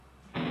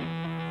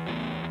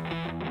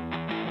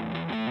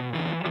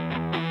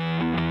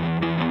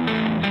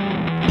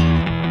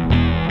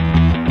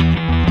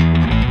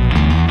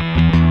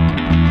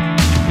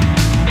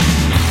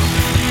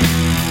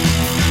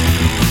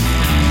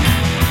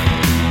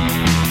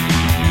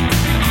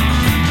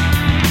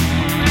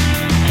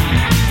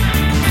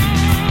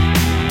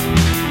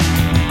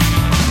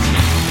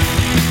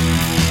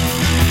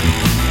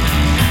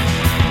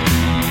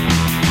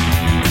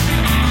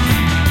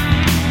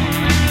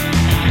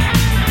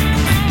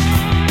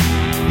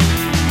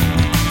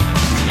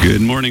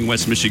Good morning,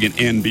 West Michigan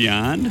and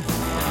beyond.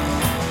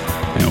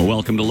 And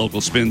welcome to Local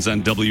Spins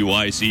on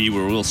WIC,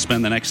 where we'll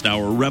spend the next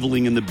hour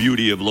reveling in the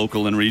beauty of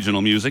local and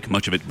regional music,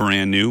 much of it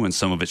brand new and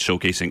some of it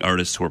showcasing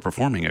artists who are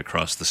performing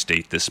across the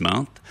state this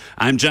month.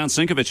 I'm John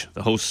Sinkovich,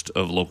 the host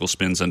of Local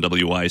Spins on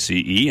WICE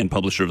and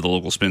publisher of the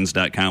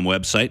localspins.com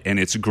website, and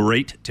it's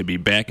great to be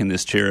back in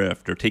this chair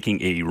after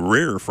taking a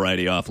rare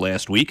Friday off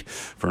last week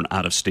for an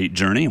out-of-state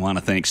journey. I want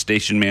to thank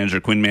station manager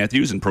Quinn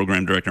Matthews and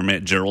program director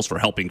Matt Gerals for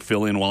helping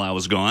fill in while I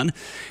was gone,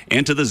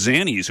 and to the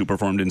Zannies who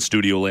performed in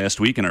studio last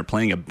week and are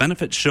playing a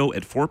benefit show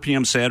at 4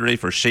 p.m. Saturday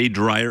for Shay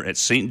Dreyer at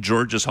St.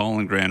 George's Hall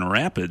in Grand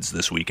Rapids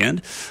this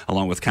weekend,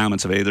 along with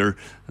comments of either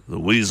the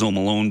Weasel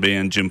Malone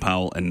Band, Jim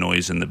Powell, and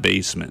Noise in the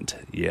Basement.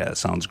 Yeah,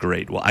 sounds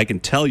great. Well, I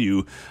can tell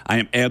you I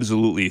am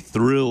absolutely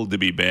thrilled to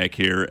be back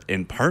here,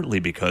 and partly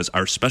because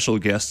our special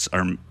guests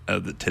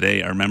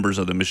today are members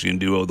of the Michigan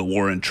duo, the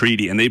War and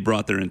Treaty, and they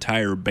brought their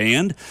entire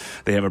band.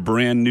 They have a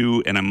brand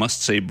new, and I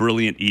must say,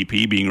 brilliant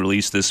EP being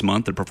released this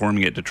month. They're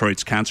performing at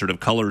Detroit's Concert of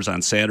Colors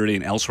on Saturday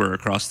and elsewhere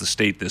across the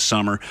state this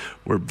summer.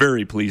 We're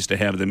very pleased to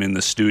have them in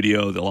the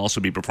studio. They'll also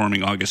be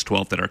performing August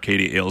 12th at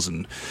Arcadia Ales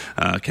in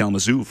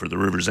Kalamazoo for the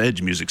River's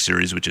Edge Music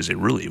Series, which is a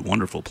really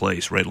wonderful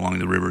place right along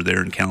the river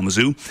there in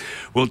Kalamazoo.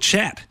 We'll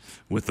chat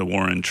with the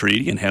War and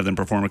Treaty and have them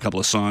perform a couple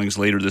of songs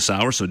later this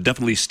hour, so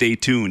definitely stay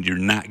tuned. You're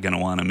not going to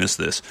want to miss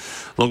this.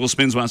 Local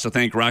Spins wants to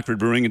thank Rockford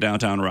Brewing in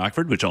downtown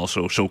Rockford, which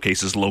also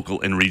showcases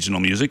local and regional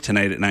music.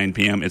 Tonight at 9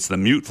 p.m., it's the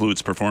Mute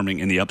Flutes performing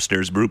in the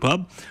Upstairs Brew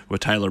Pub,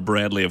 with Tyler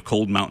Bradley of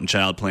Cold Mountain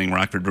Child playing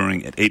Rockford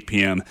Brewing at 8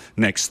 p.m.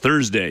 next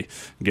Thursday.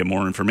 Get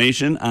more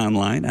information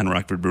online on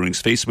Rockford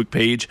Brewing's Facebook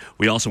page.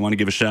 We also want to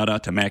give a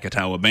shout-out to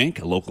Macatawa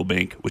Bank, a local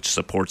bank which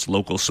supports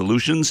local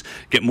solutions.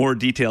 Get more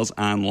details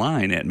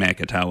online at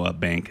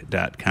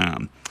macatawabank.com.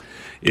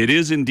 It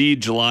is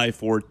indeed July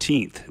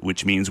 14th,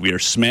 which means we are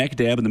smack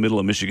dab in the middle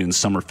of Michigan's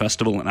summer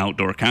festival and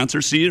outdoor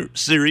concert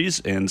series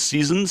and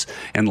seasons,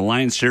 and the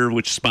lion's share of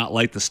which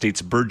spotlight the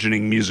state's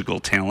burgeoning musical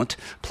talent.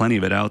 Plenty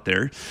of it out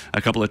there.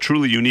 A couple of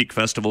truly unique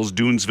festivals,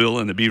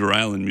 Doonesville and the Beaver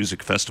Island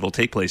Music Festival,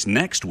 take place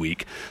next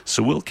week,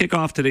 so we'll kick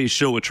off today's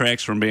show with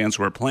tracks from bands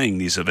who are playing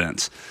these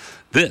events.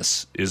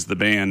 This is the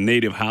band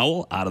Native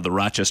Howl out of the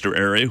Rochester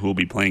area who will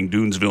be playing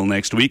Doonesville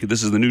next week.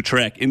 This is the new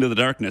track, Into the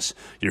Darkness.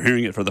 You're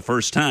hearing it for the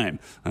first time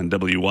on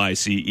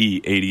WICE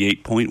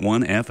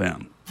 88.1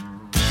 FM.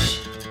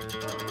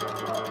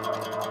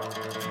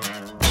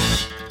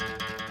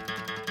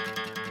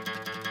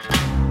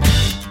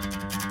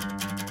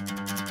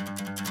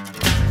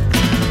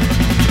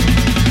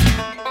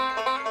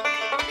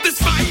 This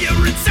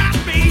fire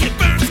inside me, it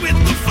burns with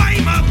the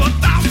flame of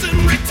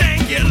 1,000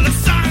 rectangular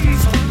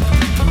suns.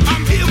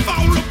 I'm here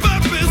for a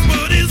purpose,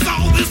 but is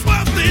all this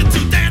worth it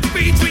to dance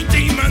between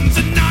demons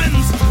and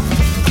nuns?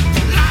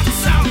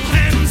 Lights out,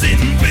 hands in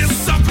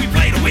fists up, we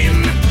play to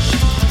win.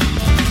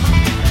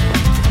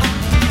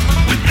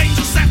 With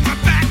angels at my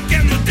back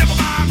and the devil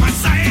by my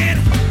side,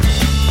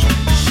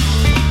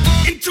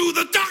 into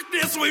the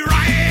darkness we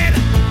ride.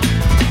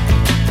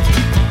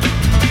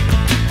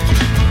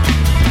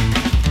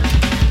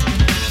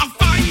 A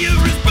fire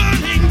is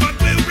burning, but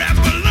we're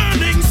ever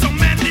learning so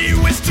many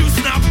ways to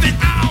snuff.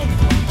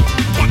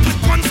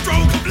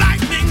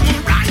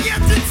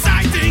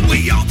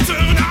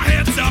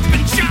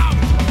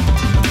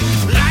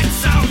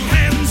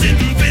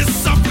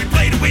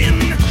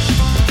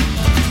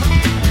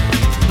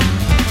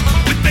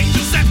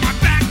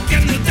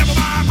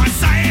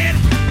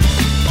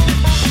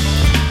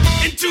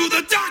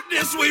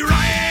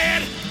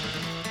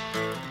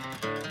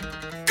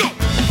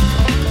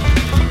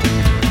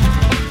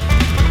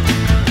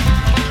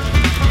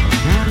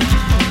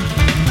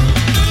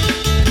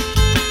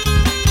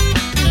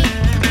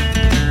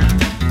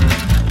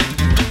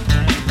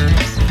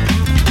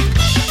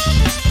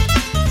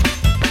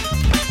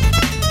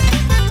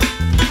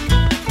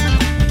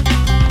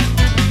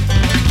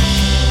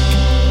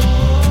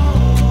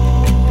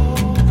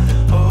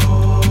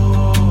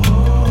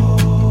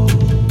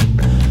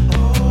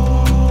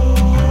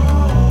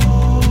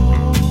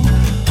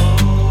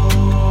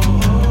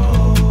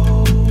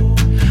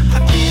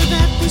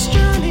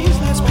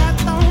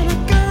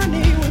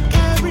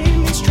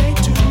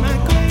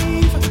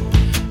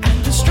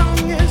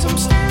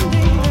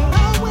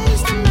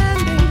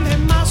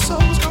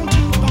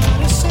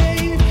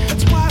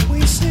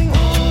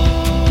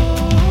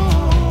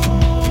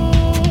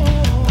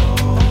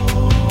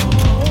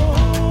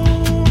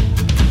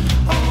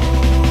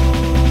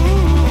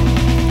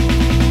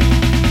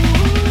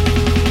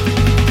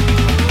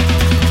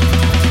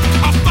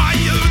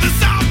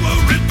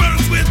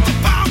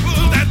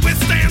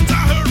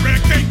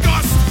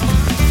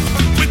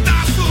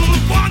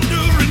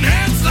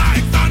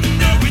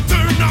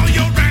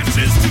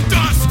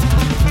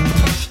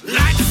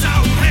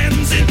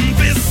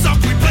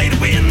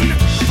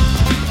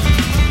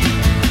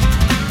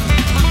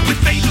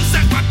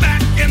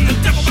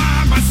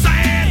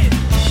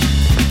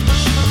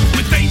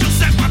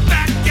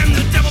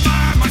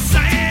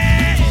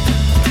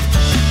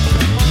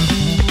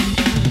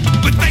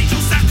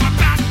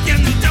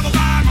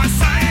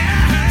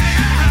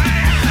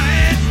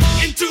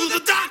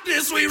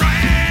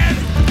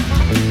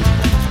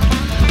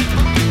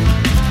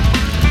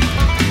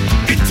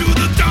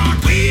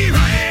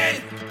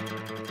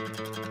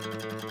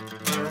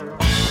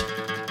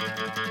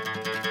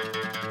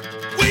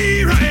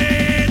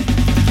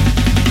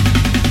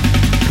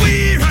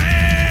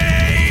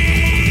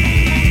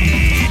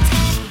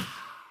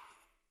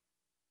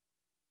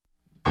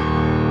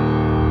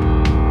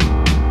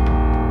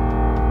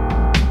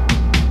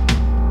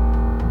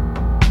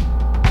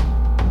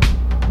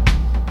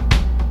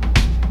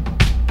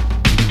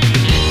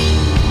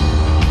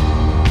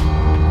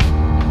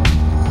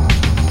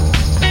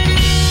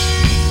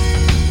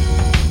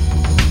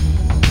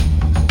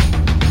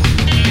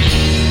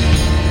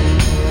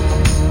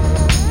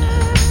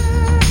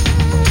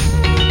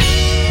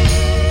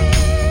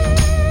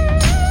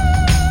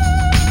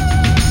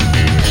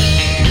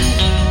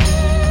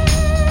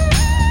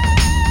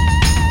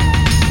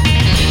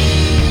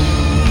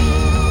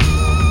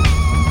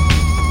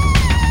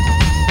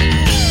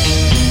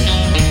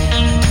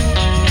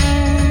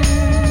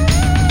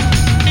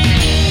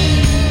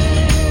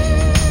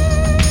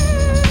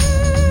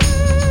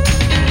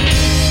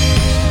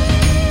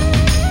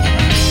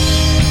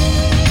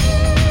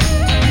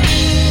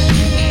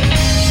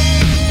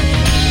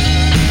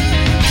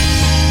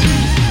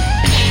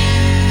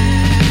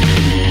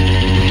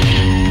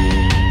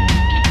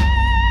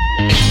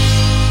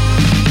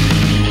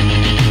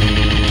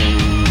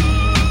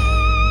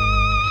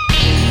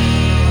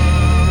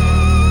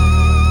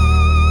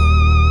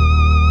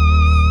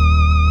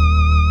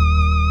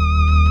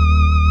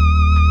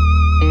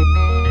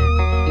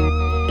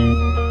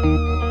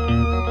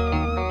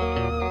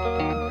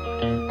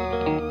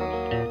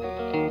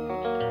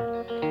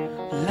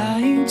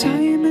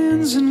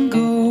 diamonds and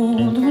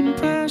gold. When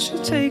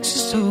pressure takes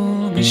its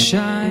toll, we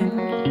shine.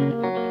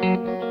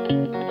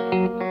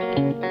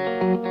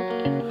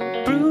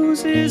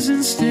 Bruises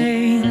and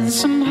stains,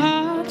 some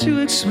hard to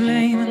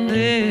explain, and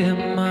they're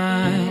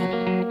mine.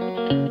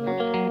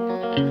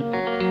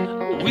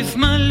 With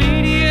my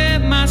lady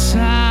at my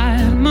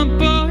side, my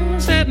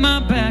boys at my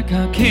back,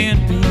 I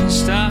can't be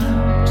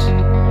stopped.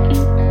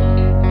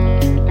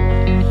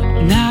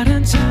 Not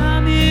a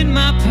time in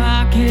my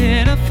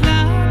pocket, I fly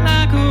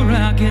like a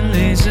rocket,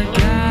 laser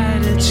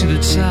guided to the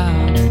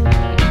top.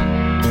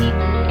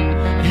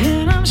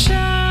 And I'm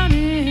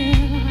shining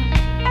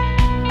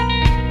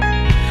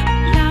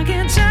like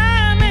a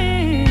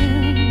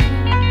diamond.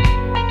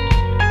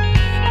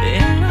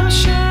 And I'm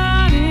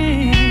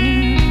shining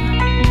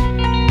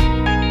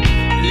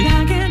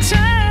like a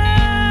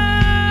diamond.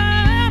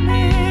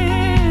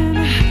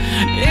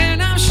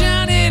 And I'm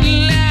shining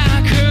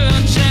like a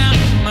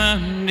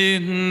diamond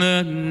in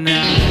the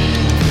night.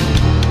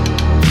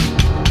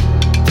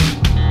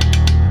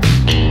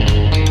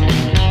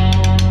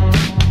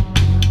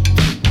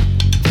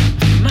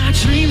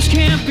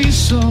 Can't be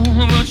sold,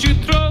 but you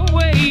throw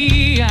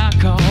away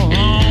alcohol.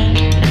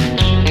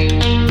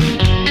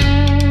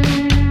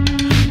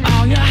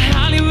 All your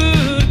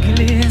Hollywood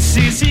glitz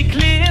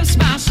eclipse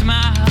my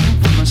smile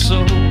from my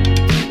soul.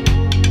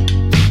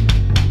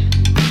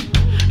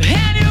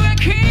 And you can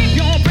keep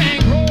your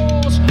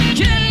bankrolls,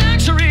 get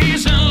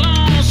luxuries and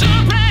loans,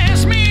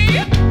 impress me.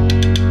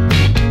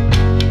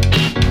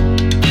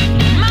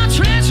 My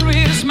treasure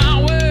is my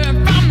work,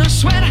 from the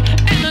sweat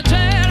and the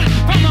dirt,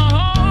 from the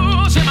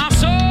holes in my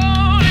soul.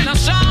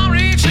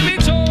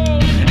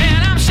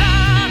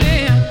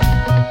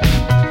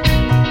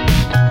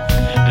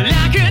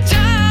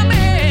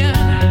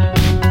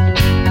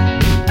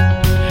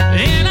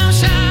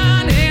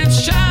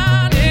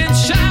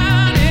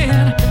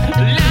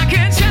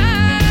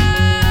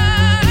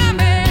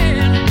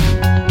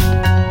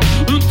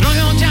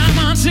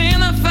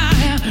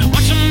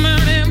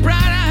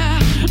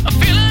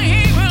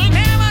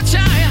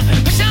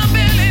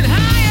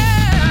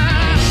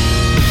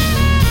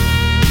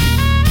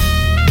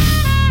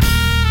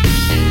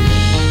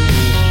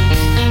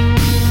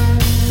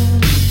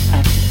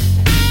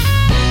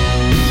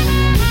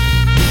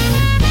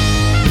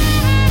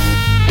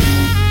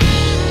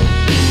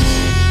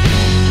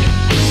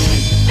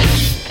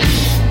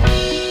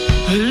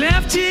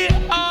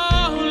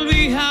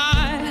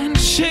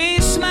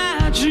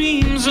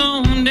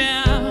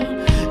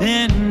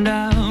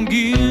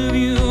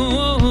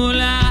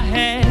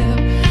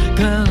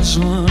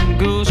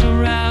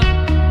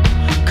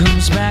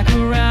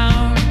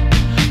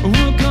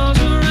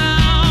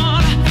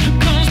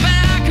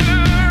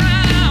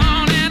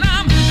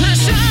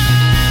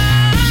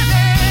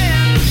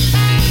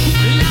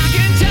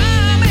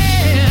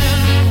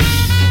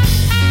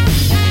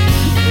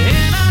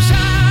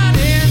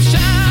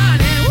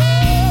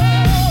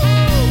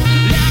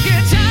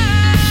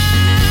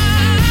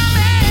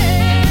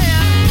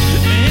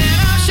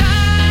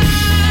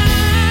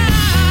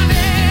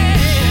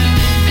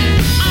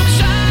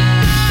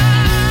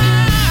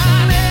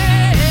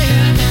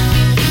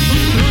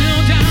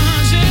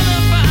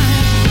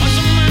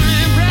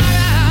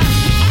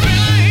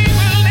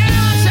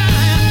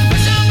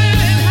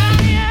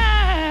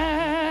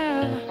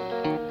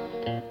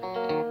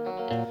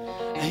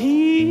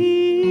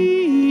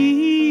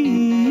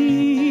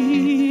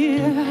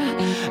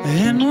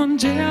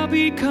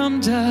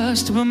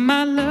 But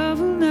my love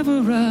will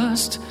never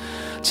rust,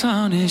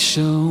 tarnish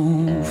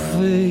or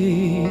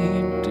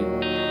fade.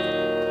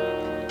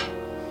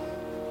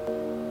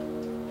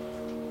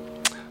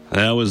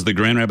 That was the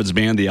Grand Rapids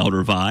band, The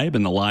Outer Vibe,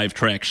 and the live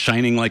track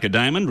Shining Like a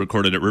Diamond,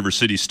 recorded at River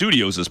City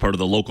Studios as part of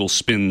the Local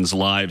Spins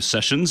Live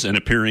sessions and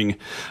appearing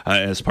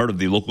as part of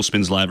the Local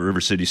Spins Live at River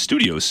City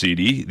Studios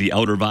CD. The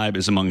Outer Vibe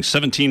is among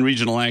 17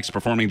 regional acts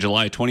performing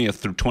July 20th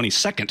through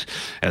 22nd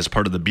as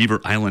part of the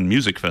Beaver Island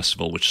Music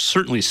Festival, which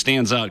certainly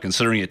stands out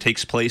considering it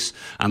takes place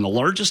on the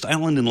largest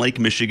island in Lake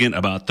Michigan,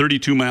 about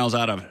 32 miles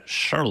out of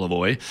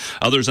Charlevoix.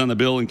 Others on the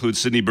bill include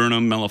Sidney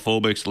Burnham,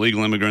 Mellophobics,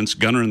 Legal Immigrants,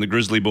 Gunner and the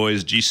Grizzly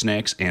Boys,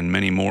 G-Snacks, and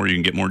many more. You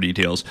can get more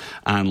details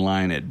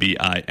online at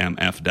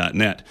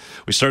bimf.net.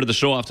 We started the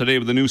show off today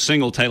with a new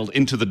single titled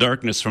Into the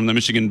Darkness from the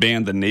Michigan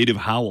band The Native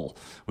Howl,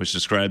 which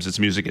describes its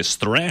music as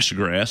thrash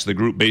grass. The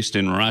group, based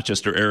in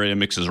Rochester area,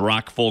 mixes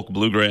rock, folk,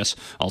 bluegrass,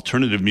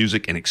 alternative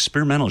music, and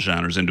experimental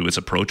genres into its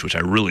approach, which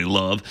I really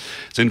love.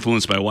 It's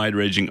influenced by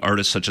wide-ranging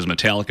artists such as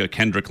Metallica,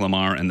 Kendrick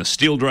Lamar, and the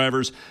Steel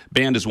Drivers.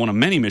 Band is one of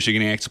many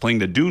Michigan acts playing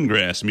the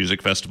Dunegrass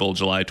Music Festival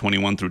July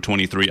 21 through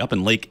 23 up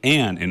in Lake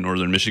Ann in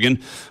northern Michigan.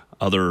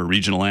 Other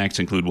regional acts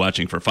include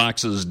Watching for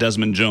Foxes,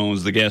 Desmond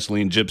Jones, the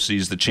Gasoline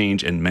Gypsies, The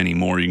Change, and many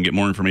more. You can get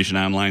more information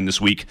online this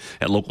week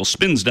at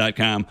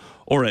localspins.com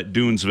or at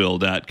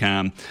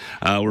dunesville.com.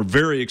 We're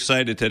very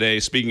excited today,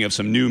 speaking of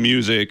some new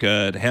music,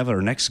 to have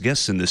our next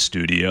guests in the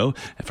studio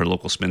for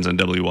Local Spins on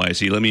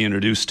WYC. Let me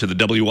introduce to the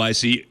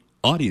WYC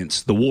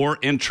audience, The War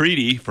and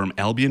Treaty from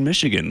Albion,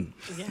 Michigan.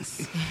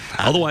 Yes.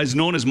 Otherwise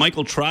known as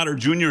Michael Trotter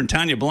Jr. and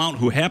Tanya Blount,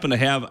 who happen to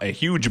have a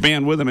huge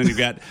band with them, and you've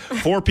got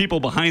 4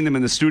 people behind them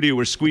in the studio.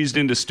 We're squeezed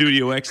into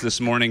Studio X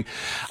this morning.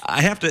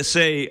 I have to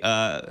say,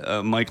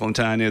 Michael and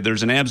Tanya,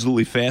 there's an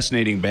absolutely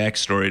fascinating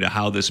backstory to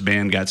how this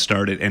band got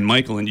started, and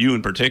Michael and you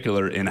in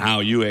particular, and how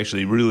you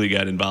actually really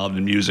got involved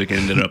in music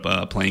and ended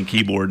up playing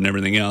keyboard and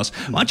everything else.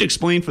 Why don't you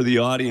explain for the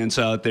audience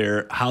out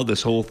there how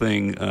this whole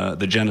thing,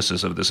 the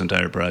genesis of this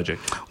entire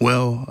project?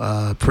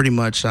 Well, pretty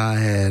much I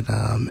had,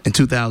 in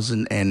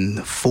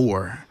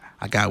 2004,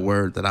 I got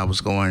word that I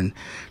was going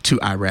to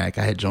Iraq.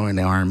 I had joined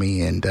the Army,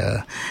 and,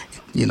 I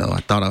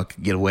thought I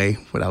could get away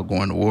without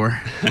going to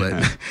war.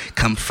 But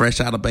come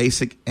fresh out of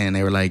basic, and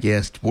they were like,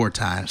 yes, it's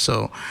wartime.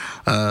 So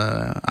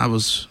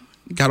I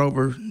got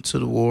over to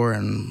the war,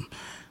 and,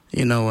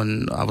 and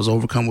I was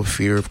overcome with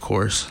fear, of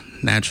course,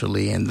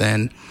 naturally. And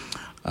then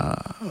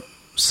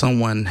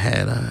someone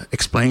had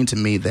explained to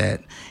me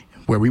that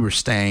where we were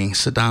staying,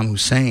 Saddam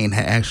Hussein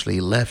had actually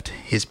left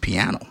his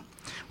piano.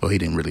 Well, he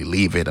didn't really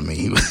leave it. I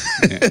mean,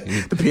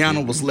 the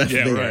piano was left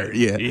there. Right.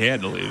 Yeah, he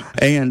had to leave.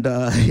 And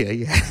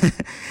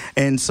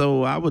and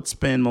so I would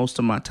spend most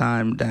of my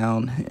time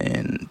down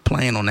and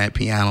playing on that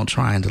piano,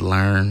 trying to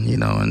learn,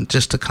 and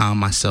just to calm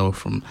myself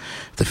from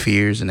the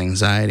fears and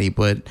anxiety.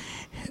 But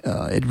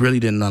it really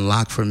didn't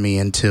unlock for me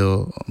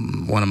until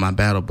one of my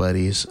battle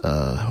buddies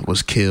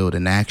was killed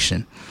in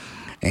action.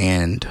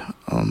 And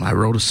I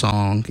wrote a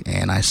song,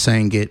 and I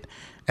sang it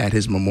at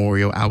his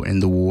memorial out in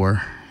the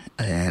war.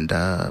 And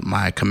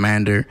my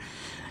commander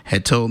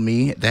had told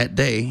me that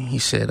day, he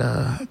said,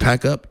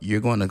 pack up, you're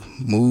going to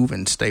move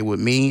and stay with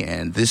me,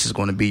 and this is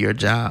going to be your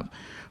job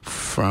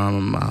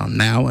from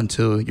now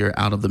until you're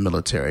out of the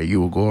military.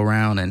 You will go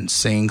around and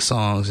sing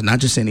songs, and not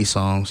just any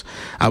songs.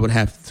 I would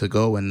have to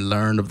go and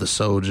learn of the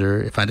soldier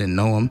if I didn't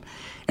know him,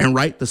 and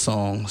write the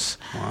songs.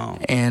 Wow.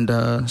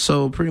 And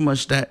so pretty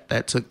much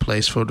that took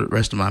place for the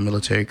rest of my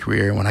military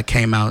career. When I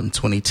came out in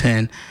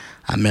 2010,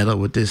 I met up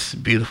with this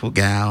beautiful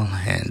gal,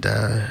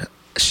 and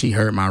she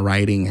heard my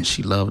writing, and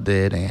she loved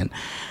it. And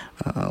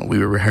we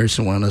were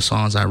rehearsing one of the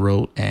songs I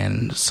wrote,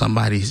 and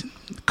somebody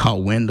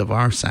caught wind of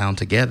our sound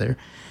together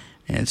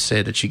and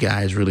said that you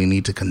guys really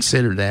need to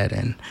consider that.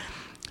 And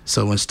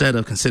so instead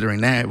of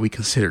considering that, we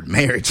considered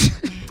marriage.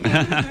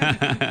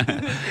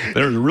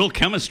 There's real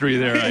chemistry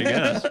there, I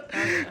guess.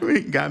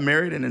 We got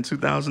married, and in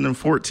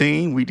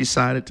 2014, we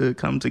decided to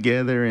come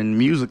together and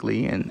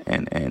musically and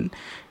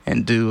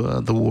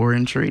do The War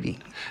and Treaty.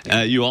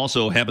 You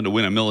also happened to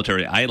win a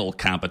military idol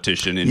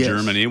competition in Yes.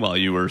 Germany while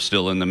you were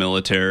still in the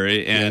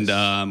military,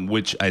 and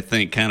which I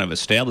think kind of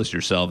established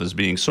yourself as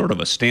being sort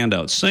of a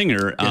standout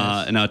singer.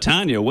 Yes. Now,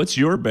 Tanya, what's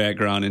your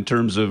background in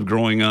terms of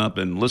growing up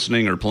and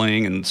listening or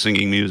playing and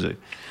singing music?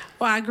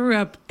 Well, I grew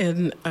up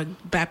in a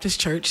Baptist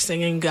church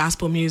singing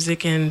gospel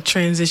music and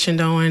transitioned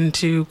on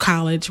to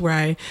college where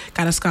I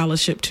got a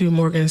scholarship to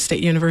Morgan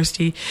State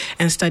University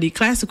and studied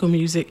classical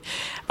music.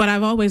 But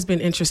I've always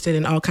been interested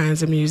in all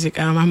kinds of music.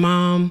 My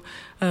mom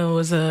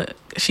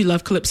she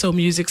loved calypso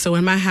music, so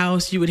in my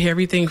house you would hear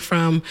everything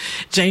from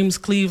James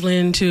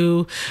Cleveland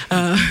to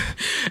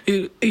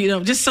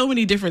just so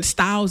many different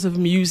styles of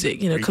music,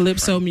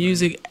 calypso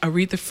music,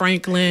 Aretha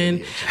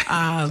Franklin,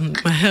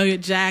 Mahalia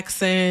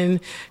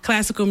Jackson,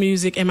 classical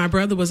music, and my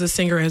brother was a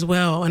singer as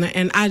well,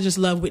 and I just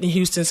love Whitney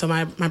Houston. So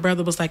my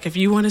brother was like, if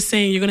you want to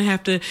sing, you're going to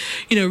have to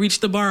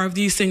reach the bar of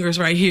these singers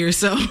right here.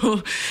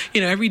 So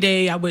every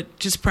day I would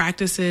just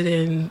practice it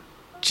and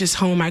just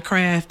hone my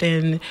craft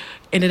and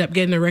ended up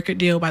getting a record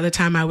deal by the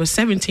time I was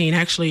 17,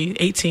 actually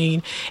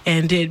 18,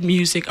 and did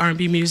music,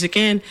 R&B music.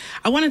 And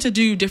I wanted to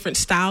do different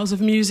styles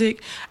of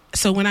music.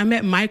 So when I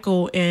met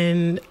Michael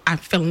and I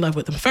fell in love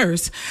with him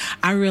first,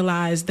 I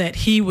realized that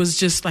he was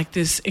just like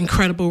this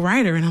incredible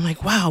writer. And I'm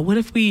like, wow, what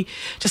if we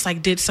just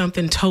like did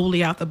something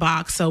totally out the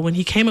box? So when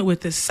he came up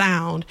with this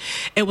sound,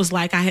 it was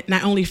like I had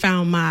not only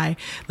found my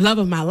love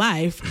of my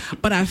life,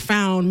 but I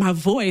found my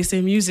voice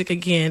in music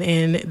again.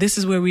 And this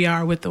is where we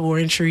are with the War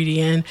and Treaty.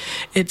 And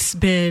it's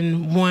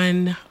been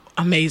one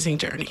amazing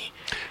journey.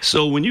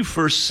 So when you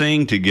first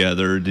sang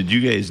together, did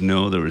you guys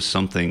know there was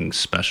something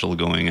special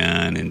going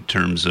on in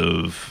terms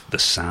of the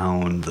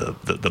sound,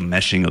 the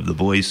meshing of the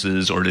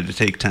voices, or did it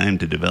take time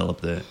to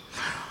develop that?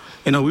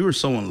 You know, we were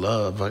so in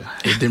love.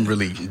 It didn't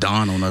really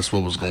dawn on us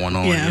what was going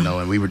on, Yeah. you know,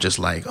 and we were just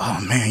like,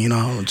 oh, man, you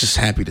know, just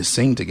happy to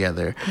sing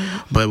together.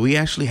 But we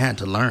actually had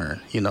to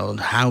learn, you know,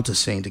 how to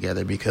sing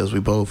together because we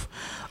both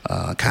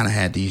kind of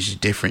had these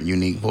different,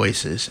 unique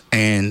voices.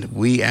 And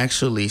we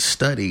actually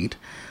studied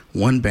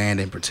one band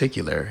in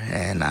particular,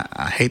 and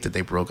I hate that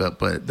they broke up,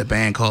 but the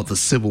band called the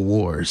Civil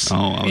Wars. Oh,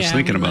 I was Yeah,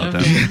 thinking we about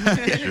love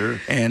that. Sure.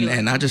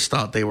 And I just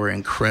thought they were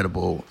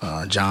incredible,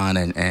 John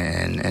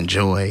and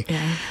Joy.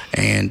 Yeah.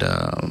 And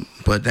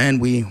but then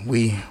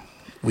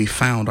we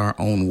found our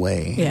own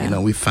way. Yeah. You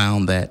know, we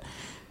found that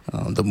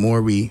the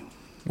more we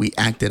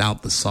acted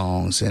out the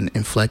songs and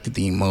inflected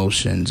the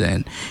emotions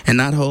and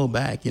not hold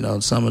back, you know,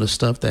 some of the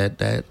stuff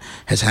that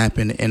has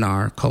happened in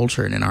our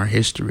culture and in our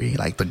history,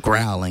 like the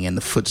growling and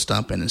the foot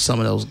stomping and some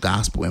of those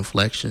gospel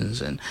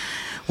inflections. And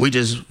we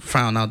just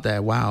found out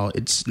that, wow,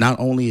 it's not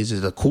only is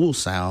it a cool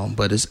sound,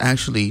 but it's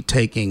actually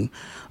taking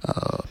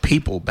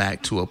people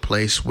back to a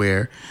place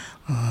where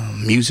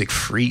music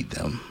freed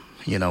them,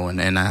 you know,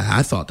 and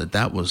I thought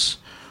that was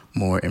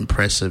more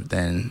impressive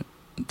than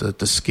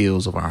the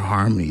skills of our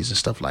harmonies and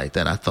stuff like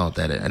that. I thought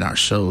that in our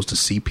shows, to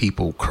see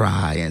people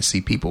cry and see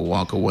people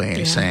walk away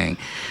and saying,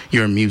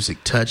 "Your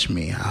music touched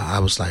me," I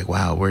was like,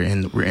 "Wow, we're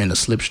in a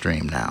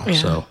slipstream now." Yeah.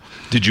 So,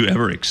 Did you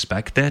ever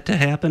expect that to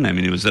happen? I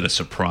mean, was that a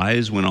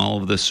surprise when all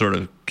of this sort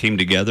of came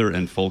together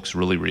and folks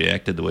really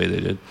reacted the way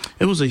they did?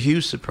 it was a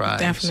huge surprise.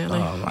 Definitely,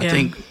 I yeah.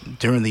 think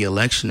during the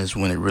election is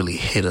when it really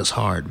hit us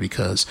hard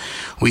because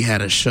we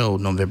had a show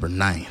November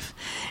 9th,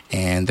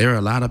 and there are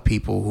a lot of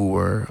people who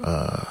were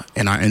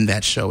in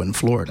that show in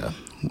Florida,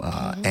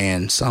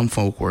 and some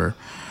folk were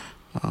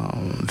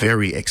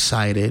very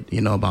excited, you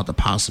know, about the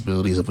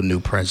possibilities of a new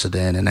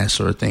president and that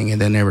sort of thing.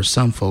 And then there were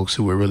some folks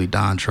who were really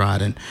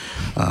downtrodden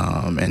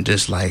and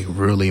just like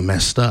really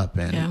messed up.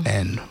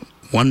 And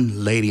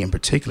one lady in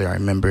particular, I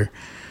remember,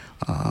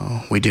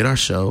 we did our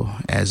show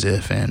as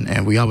if,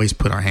 and we always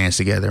put our hands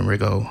together and we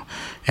go,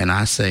 and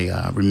I say,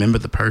 remember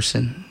the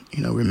person,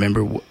 you know,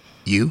 remember what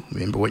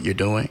you're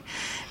doing,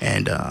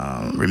 and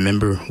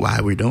remember why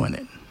we're doing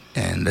it.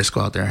 And let's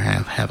go out there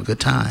and have a good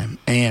time.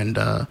 And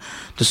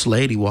this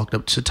lady walked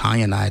up to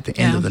Tanya and I at the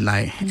end of the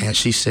night, and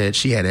she said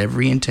she had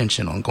every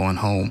intention on going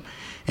home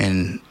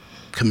and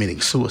committing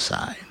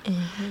suicide. You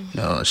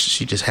know,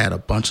 she just had a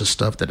bunch of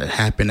stuff that had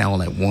happened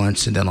all at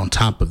once, and then on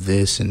top of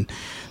this, and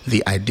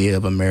the idea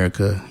of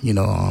America, you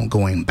know,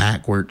 going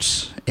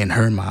backwards in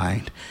her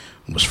mind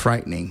was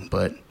frightening.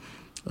 But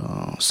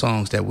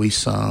songs that we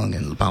sung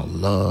and about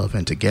love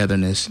and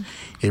togetherness,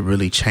 it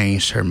really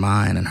changed her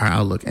mind and her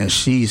outlook. And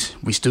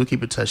we still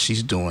keep in touch.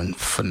 She's doing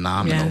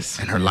phenomenal,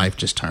 and her life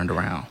just turned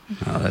around.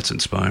 Oh, that's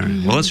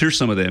inspiring. Well, let's hear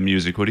some of that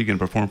music. What are you going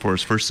to perform for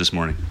us first this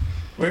morning?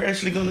 We're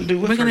actually going to do.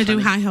 We're going to do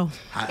High Ho.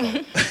 All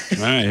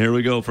right, here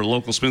we go for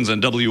Local Spins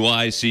on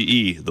WICE,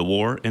 The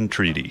War and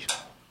Treaty.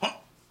 1,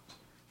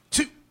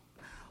 2,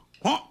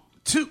 1,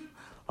 2.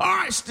 All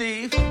right,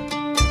 Steve.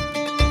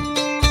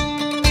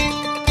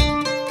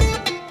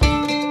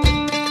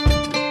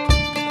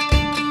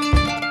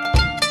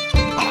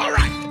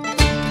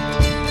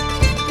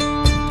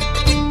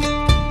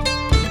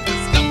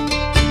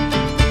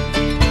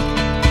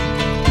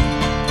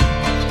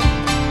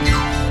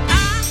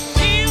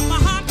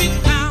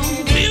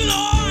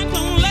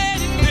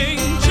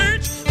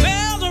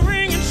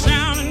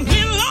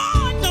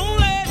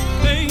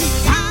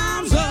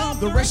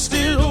 The rest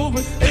is over.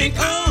 They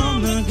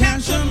come to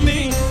capture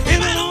me.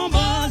 If it don't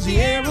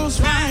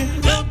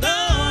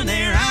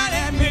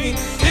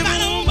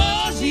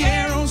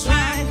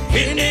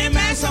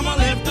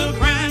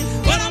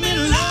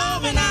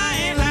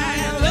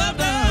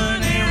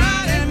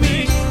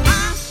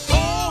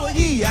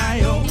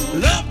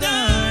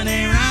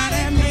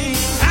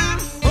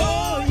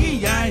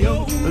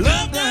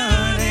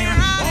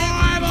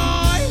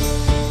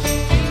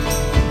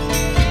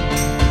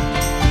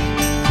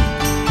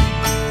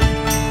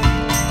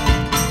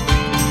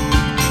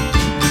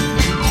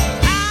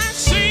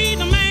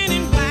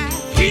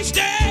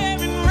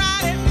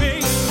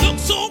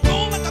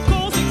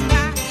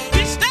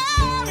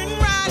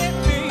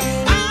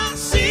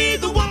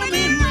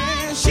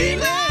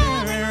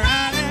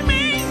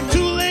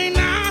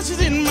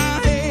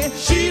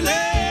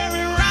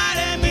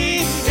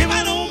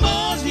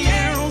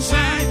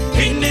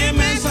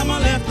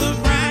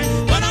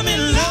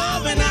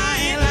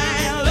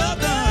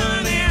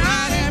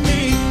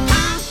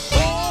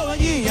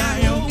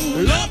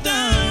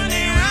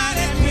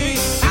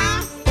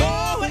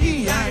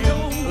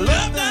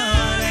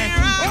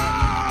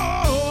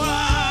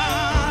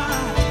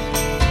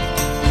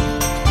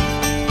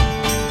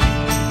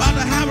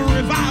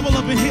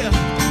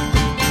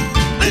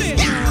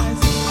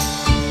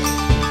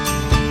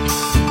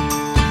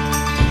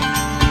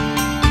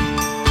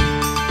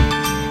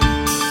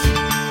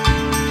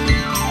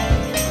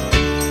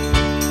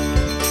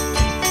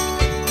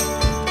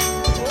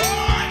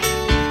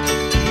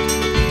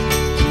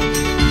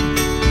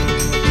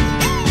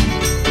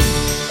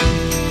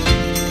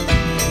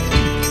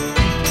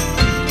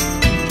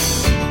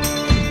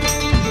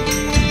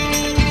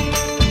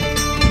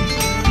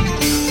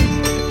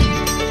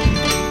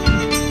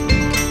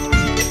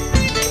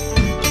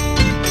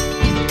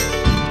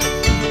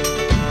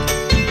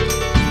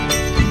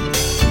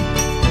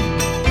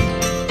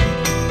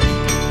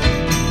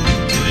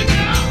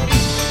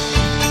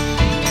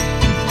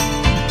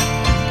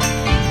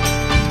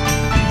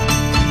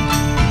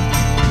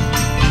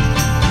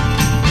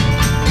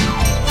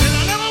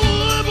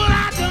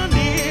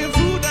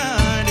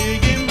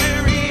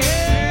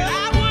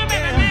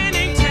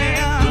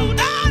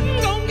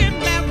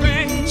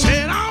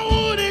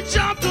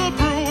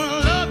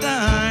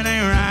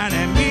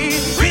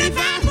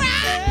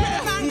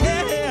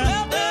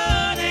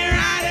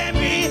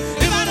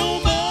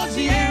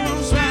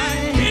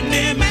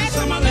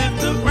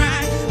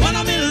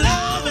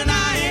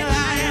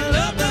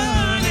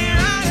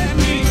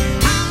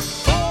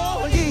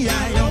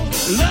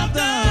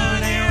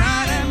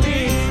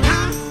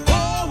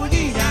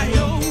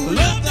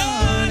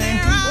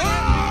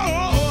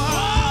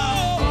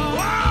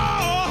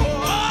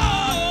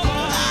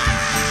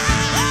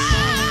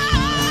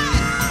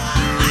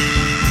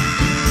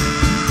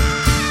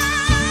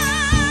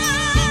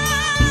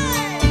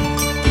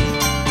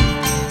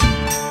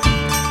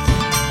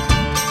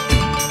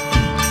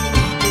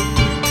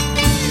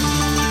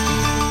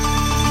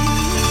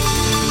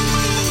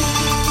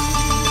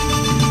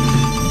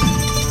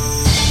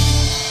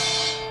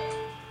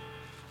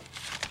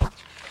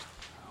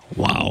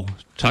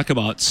Talk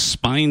about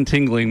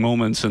spine-tingling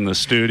moments in the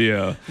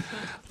studio.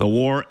 The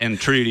War and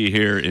Treaty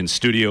here in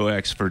Studio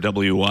X for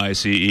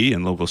WYCE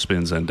and Local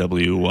Spins on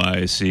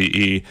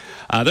WYCE.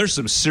 There's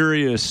some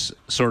serious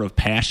sort of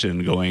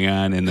passion going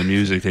on in the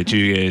music that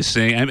you guys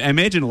sing. I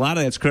imagine a lot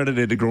of that's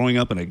credited to growing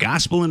up in a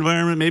gospel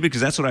environment, maybe, because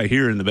that's what I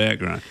hear in the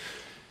background.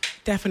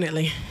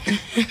 Definitely.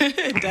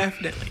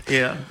 Definitely.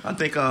 Yeah, I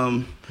think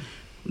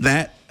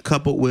that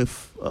coupled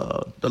with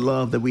the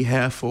love that we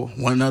have for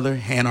one another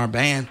and our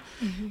band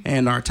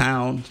and our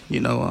town,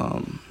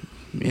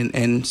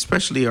 and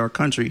especially our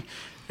country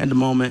at the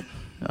moment,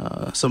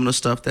 some of the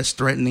stuff that's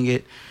threatening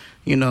it,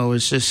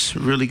 it's just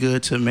really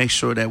good to make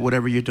sure that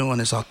whatever you're doing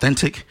is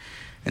authentic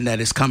and that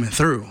it's coming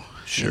through.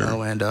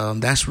 Sure. And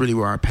that's really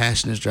where our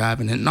passion is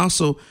driving. And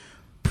also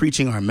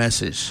preaching our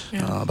message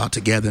about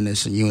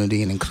togetherness and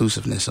unity and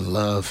inclusiveness and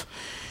love.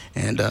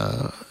 And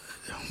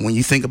when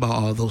you think about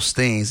all those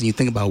things and you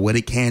think about what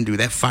it can do,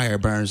 that fire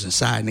burns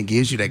inside and it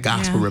gives you that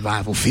gospel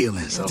revival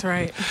feeling. So. That's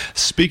right.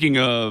 Speaking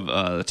of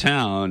the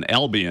town,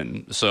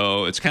 Albion,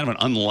 so it's kind of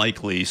an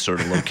unlikely sort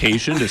of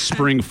location to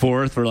spring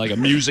forth for like a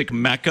music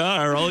mecca.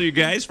 Are all you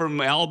guys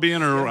from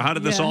Albion, or how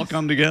did this all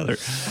come together?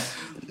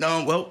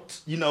 No, well,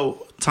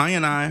 Tanya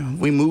and I,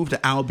 we moved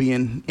to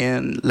Albion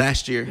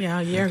last year. Yeah,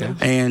 a year ago.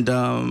 And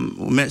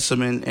we met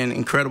some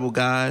incredible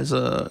guys,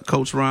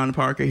 Coach Ron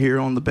Parker here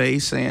on the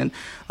bass, and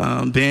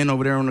Ben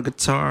over there on the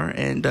guitar,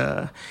 and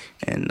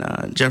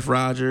Jeff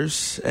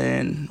Rogers,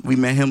 and we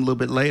met him a little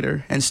bit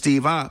later, and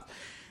Steve Opp.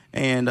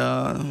 And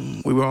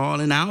we were all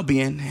in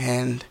Albion,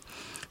 and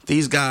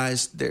these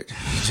guys, they're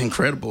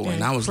incredible.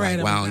 And I was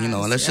like, wow,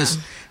 let's just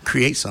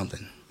create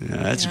something. Yeah,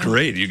 that's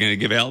great. You're going to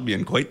give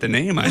Albion quite the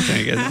name, I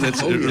think.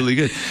 That's really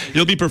good.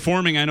 You'll be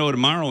performing, I know,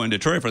 tomorrow in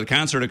Detroit for the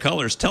Concert of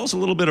Colors. Tell us a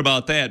little bit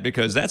about that,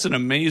 because that's an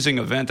amazing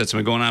event that's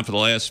been going on for the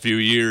last few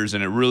years,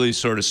 and it really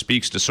sort of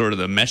speaks to sort of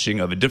the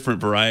meshing of different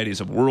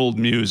varieties of world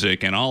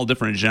music and all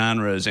different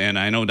genres, and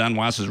I know Don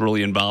Was is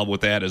really involved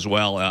with that as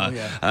well.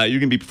 You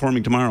can be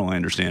performing tomorrow, I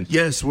understand.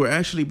 Yes, we're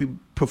actually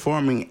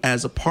performing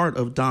as a part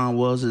of Don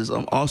Was's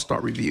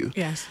All-Star Review.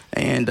 Yes.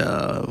 And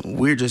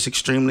we're just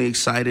extremely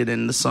excited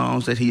in the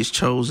songs that he's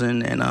chosen,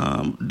 and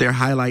they're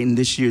highlighting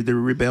this year the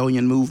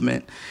rebellion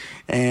movement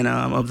and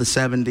of the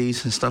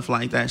 70s and stuff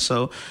like that.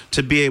 So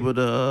to be able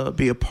to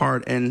be a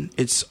part, and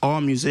it's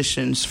all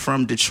musicians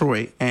from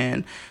Detroit,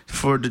 and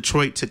for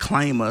Detroit to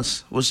claim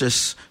us was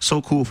just so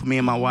cool for me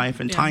and my wife.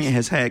 And Tanya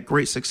has had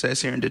great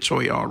success here in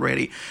Detroit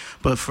already,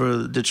 but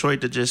for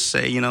Detroit to just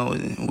say,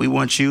 we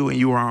want you and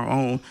you are our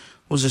own,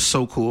 was just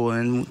so cool.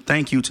 And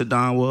thank you to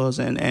Don Was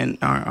and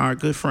our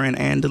good friend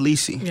Ann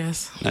DeLisi.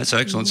 Yes. That's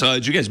excellent. So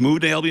did you guys move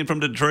to Albion from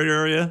the Detroit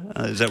area?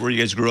 Is that where you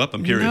guys grew up?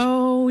 I'm curious.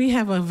 No, we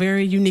have a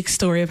very unique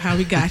story of how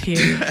we got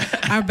here.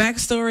 Our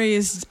backstory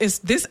is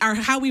this.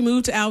 How we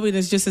moved to Albion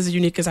is just as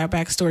unique as our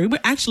backstory. We're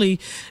actually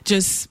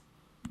just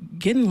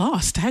getting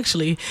lost,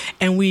 actually,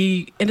 and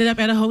we ended up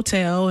at a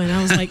hotel, and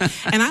I was like,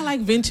 and I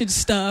like vintage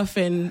stuff,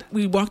 and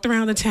we walked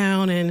around the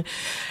town, and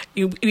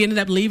we ended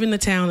up leaving the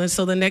town. And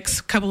so the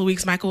next couple of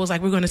weeks, Michael was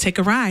like, we're going to take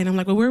a ride. And I'm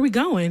like, well, where are we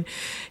going?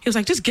 He was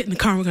like, just get in the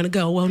car and we're going to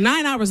go. Well,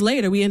 9 hours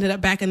later, we ended up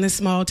back in this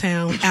small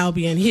town,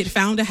 Albion. He had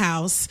found a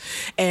house,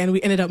 and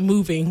we ended up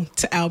moving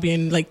to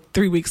Albion like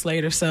 3 weeks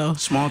later. So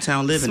small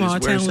town living is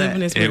where it's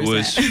at. It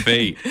was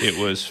fate. It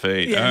was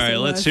fate. Yes, all right,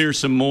 let's hear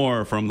some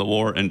more from the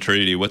War and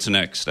Treaty. What's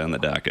next on the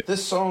docket?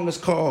 This song is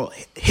called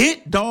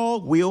Hit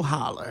Dog Will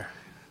Holler.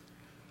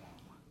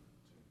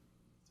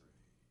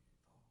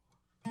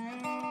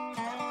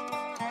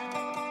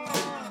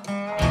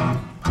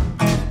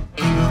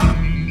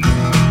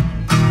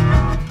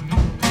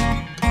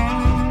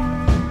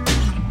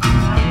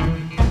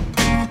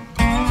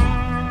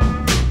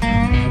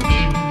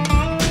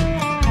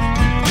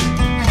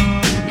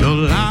 Your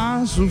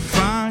lies will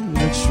find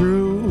the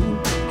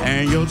truth,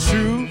 and your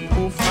truth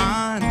will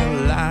find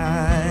the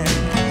lie.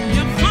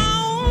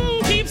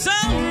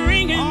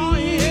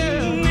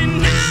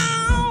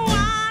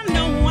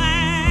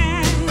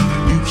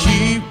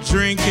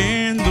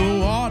 Drinking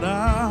the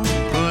water,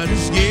 but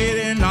it's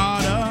getting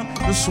harder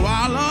to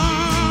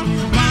swallow.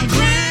 My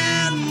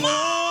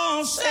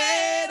grandma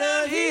said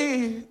a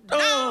hit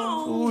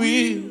dog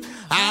will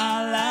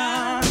holler.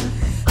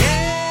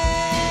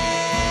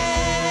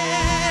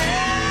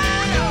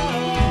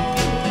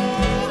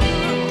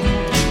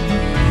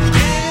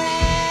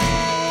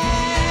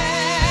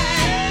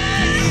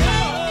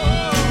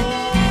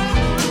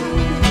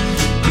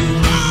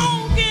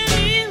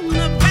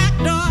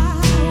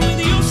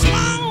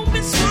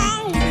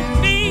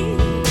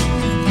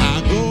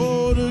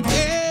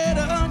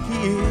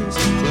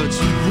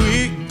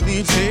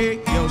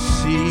 Take your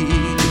seat.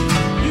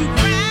 You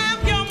grab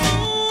your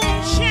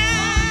moonshine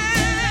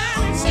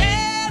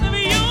instead of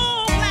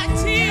your black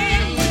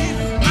tea.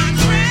 My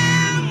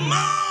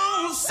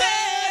grandma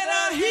said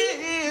a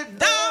hit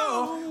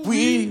dog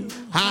will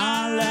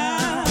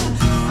holler.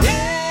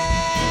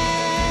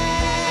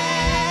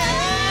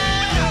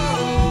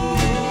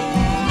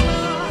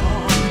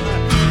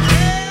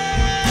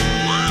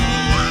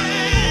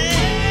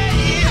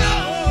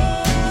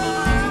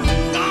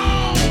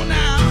 Go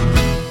now.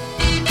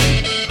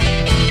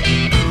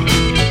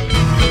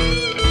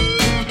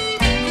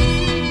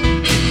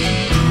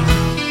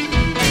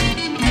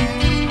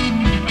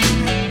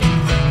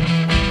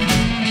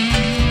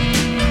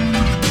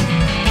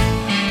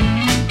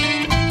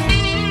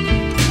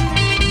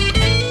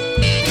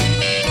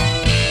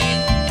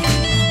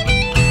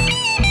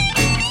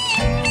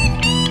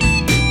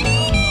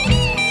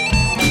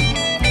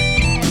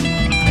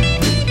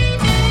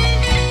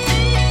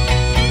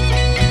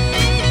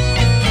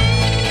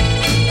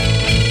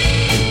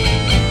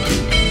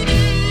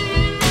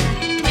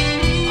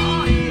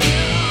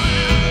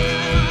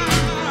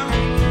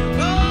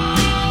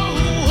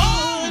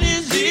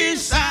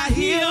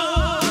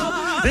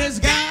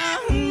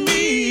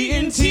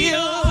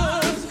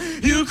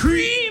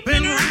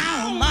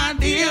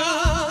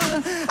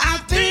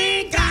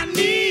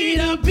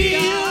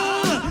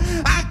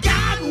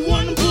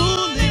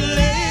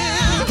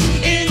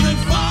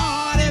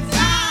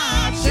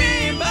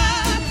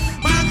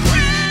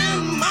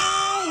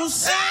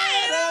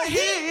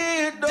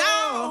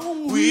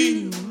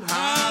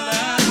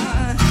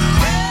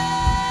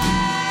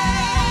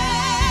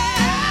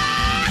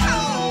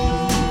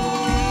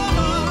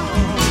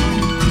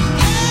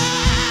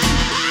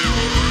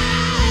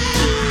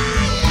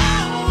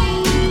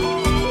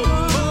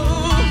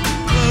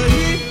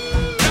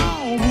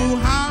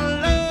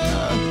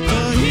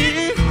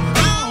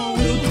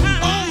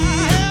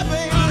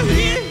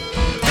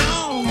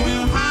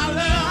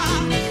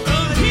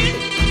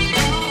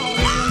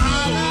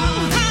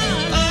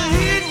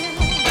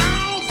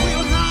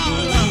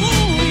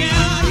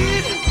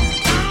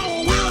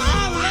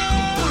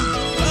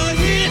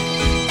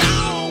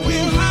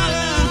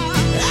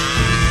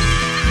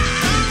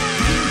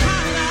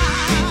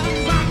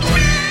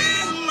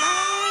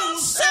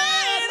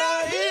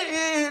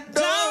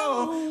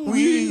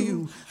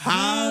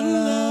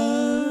 Holla.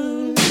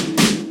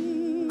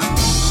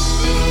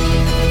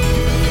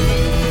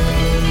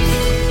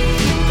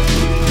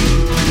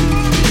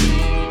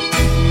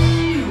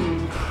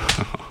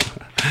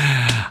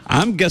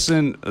 I'm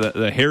guessing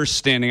the hair's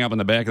standing up in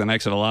the back of the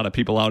necks of a lot of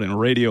people out in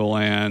Radio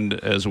Land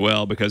as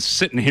well, because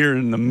sitting here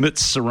in the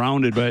midst,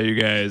 surrounded by you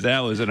guys, that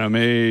was an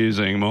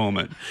amazing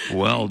moment.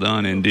 Well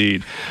done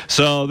indeed.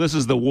 So this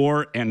is the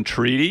War and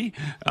Treaty.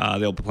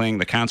 They'll be playing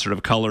the Concert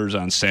of Colors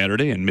on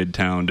Saturday in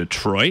Midtown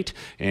Detroit,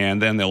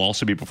 and then they'll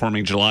also be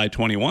performing July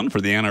 21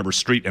 for the Ann Arbor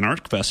Street and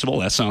Art Festival.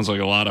 That sounds like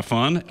a lot of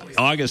fun.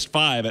 August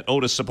 5 at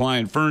Otis Supply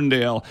in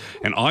Ferndale,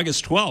 and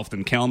August 12th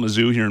in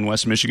Kalamazoo here in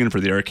West Michigan for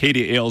the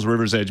Arcadia Ales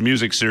River's Edge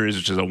Music Series,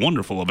 which is a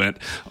wonderful event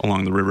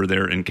along the river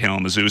there in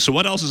Kalamazoo. So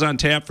what else is on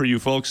tap for you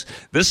folks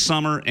this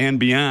summer and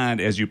beyond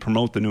as you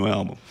promote the new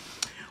album?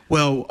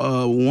 Well,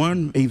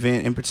 one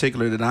event in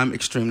particular that I'm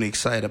extremely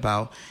excited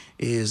about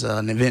is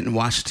an event in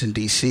Washington,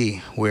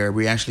 D.C., where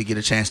we actually get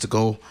a chance to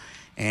go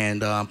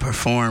and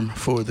perform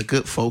for the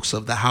good folks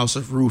of the House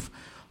of Ruth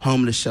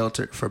Homeless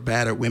Shelter for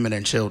Battered Women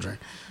and Children.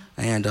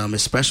 And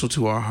it's special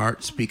to our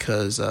hearts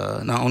because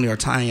not only are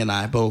Tanya and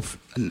I both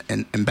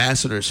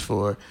ambassadors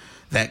for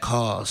that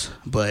cause,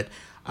 but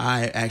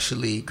I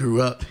actually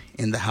grew up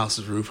in the House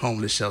of Ruth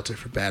Homeless Shelter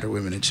for Battered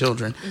Women and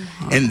Children,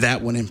 and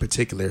that one in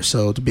particular.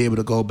 So to be able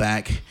to go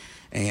back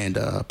and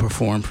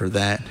perform for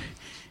that,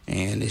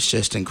 and it's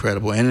just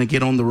incredible. And to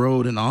get on the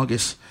road in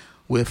August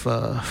with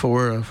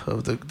 4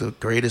 of the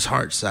greatest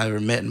hearts I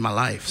ever met in my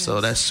life. Yes. So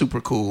that's super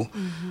cool.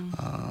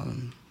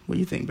 What do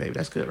you think, baby?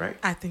 That's good, right?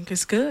 I think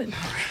it's good.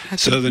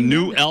 So the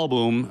new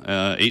album,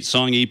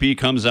 8-song EP,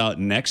 comes out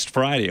next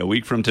Friday, a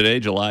week from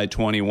today, July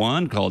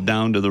 21, called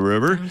Down to the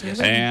River.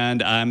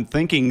 And I'm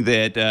thinking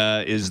that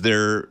is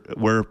there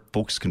where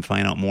folks can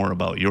find out more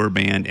about your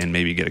band and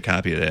maybe get a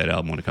copy of that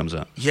album when it comes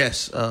out?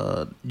 Yes.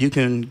 You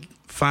can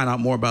find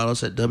out more about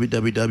us at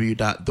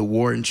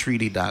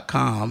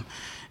www.thewarandtreaty.com.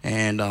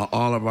 And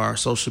all of our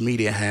social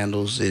media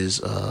handles is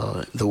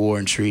The War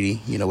and Treaty,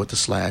 with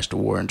the / The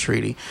War and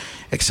Treaty.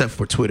 Except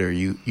for Twitter,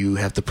 you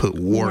have to put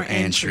War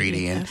and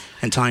Treaty in. Yes.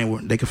 And Tanya,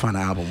 they can find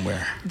the album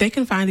where? They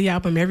can find the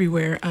album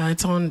everywhere.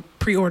 It's on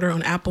pre-order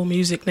on Apple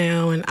Music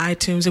now and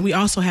iTunes. And we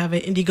also have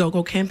an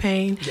Indiegogo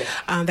campaign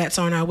that's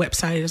on our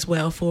website as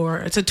well.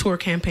 It's a tour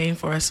campaign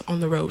for us on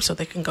the road, so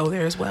they can go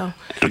there as well.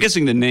 I'm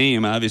guessing the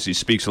name obviously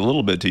speaks a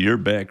little bit to your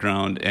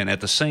background, and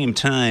at the same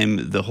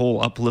time, the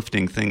whole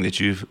uplifting thing that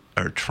you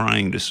are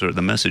trying to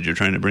the message you're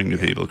trying to bring to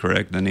people,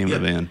 correct? The name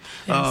of the band.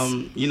 Yes.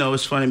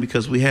 It's funny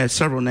because we had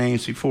several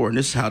names before, and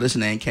this is how this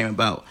name came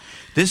about.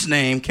 This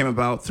name came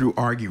about through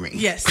arguing.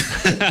 Yes.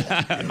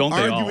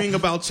 Arguing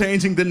about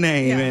changing the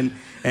name.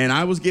 And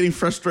I was getting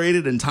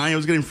frustrated, and Tanya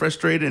was getting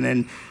frustrated,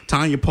 and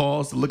Tanya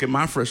paused to look at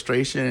my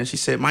frustration, and she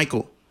said,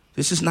 Michael,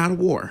 this is not a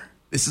war.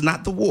 This is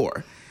not the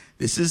war.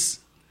 This is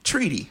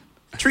treaty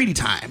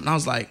time. And I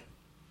was like,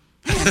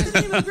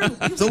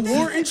 the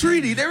War and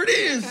Treaty. There it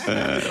is.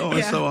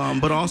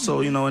 But also,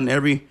 in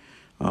every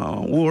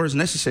war is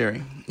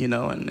necessary,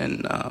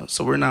 and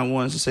so we're not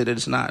ones to say that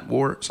it's not.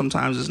 War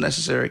sometimes is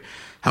necessary.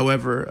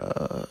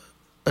 However,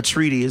 a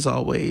treaty is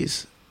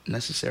always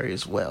necessary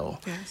as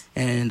well. Yes.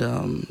 And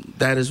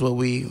that is what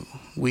we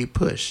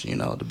push,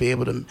 to be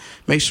able to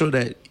make sure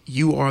that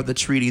you are the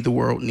treaty the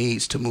world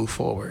needs to move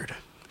forward.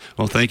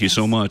 Well, thank you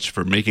so much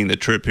for making the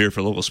trip here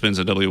for Local Spins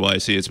at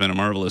WYC. It's been a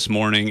marvelous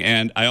morning.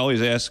 And I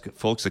always ask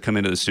folks that come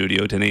into the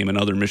studio to name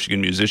another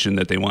Michigan musician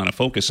that they want to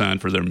focus on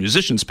for their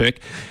musician's pick.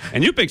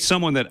 And you picked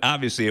someone that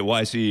obviously at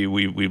YC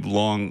we've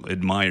long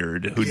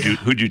admired.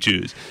 Who'd you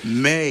choose?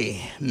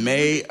 May,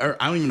 I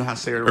don't even know how to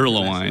say her.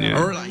 Erlewine, yeah.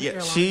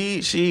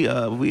 Erlewine. She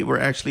we were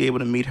actually able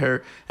to meet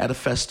her at a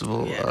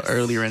festival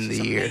earlier in the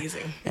year.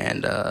 Amazing.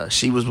 And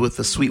she was with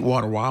the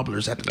Sweetwater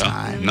Wobblers at the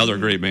time. Another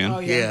great band. Oh,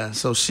 yeah.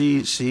 So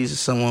she's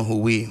someone who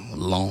we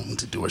long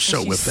to do a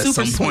show with at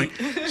some point.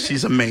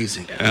 She's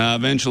amazing.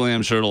 Eventually,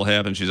 I'm sure it'll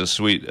happen. She's a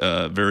sweet,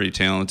 very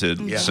talented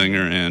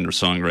singer and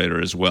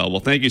songwriter as well. Well,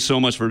 thank you so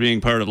much for being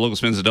part of Local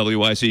Spins at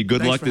WYC.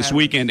 Good luck this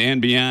weekend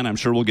and beyond. I'm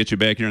sure we'll get you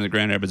back here in the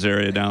Grand Rapids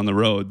area down the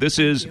road. This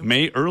is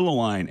May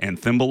Erlewine and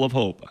Thimble of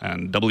Hope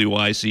on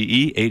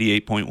WYCE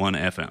 88.1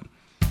 FM.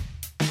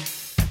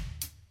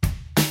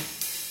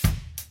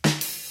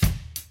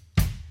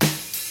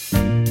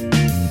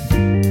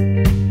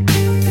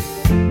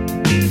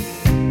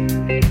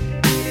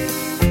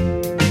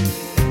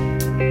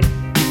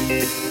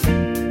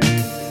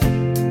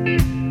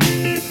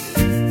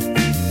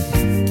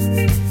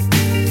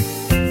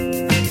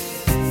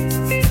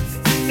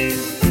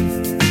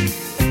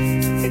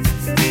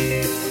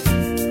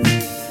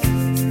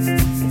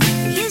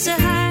 Here's a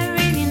high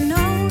ringing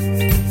note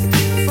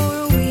for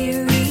a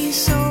weary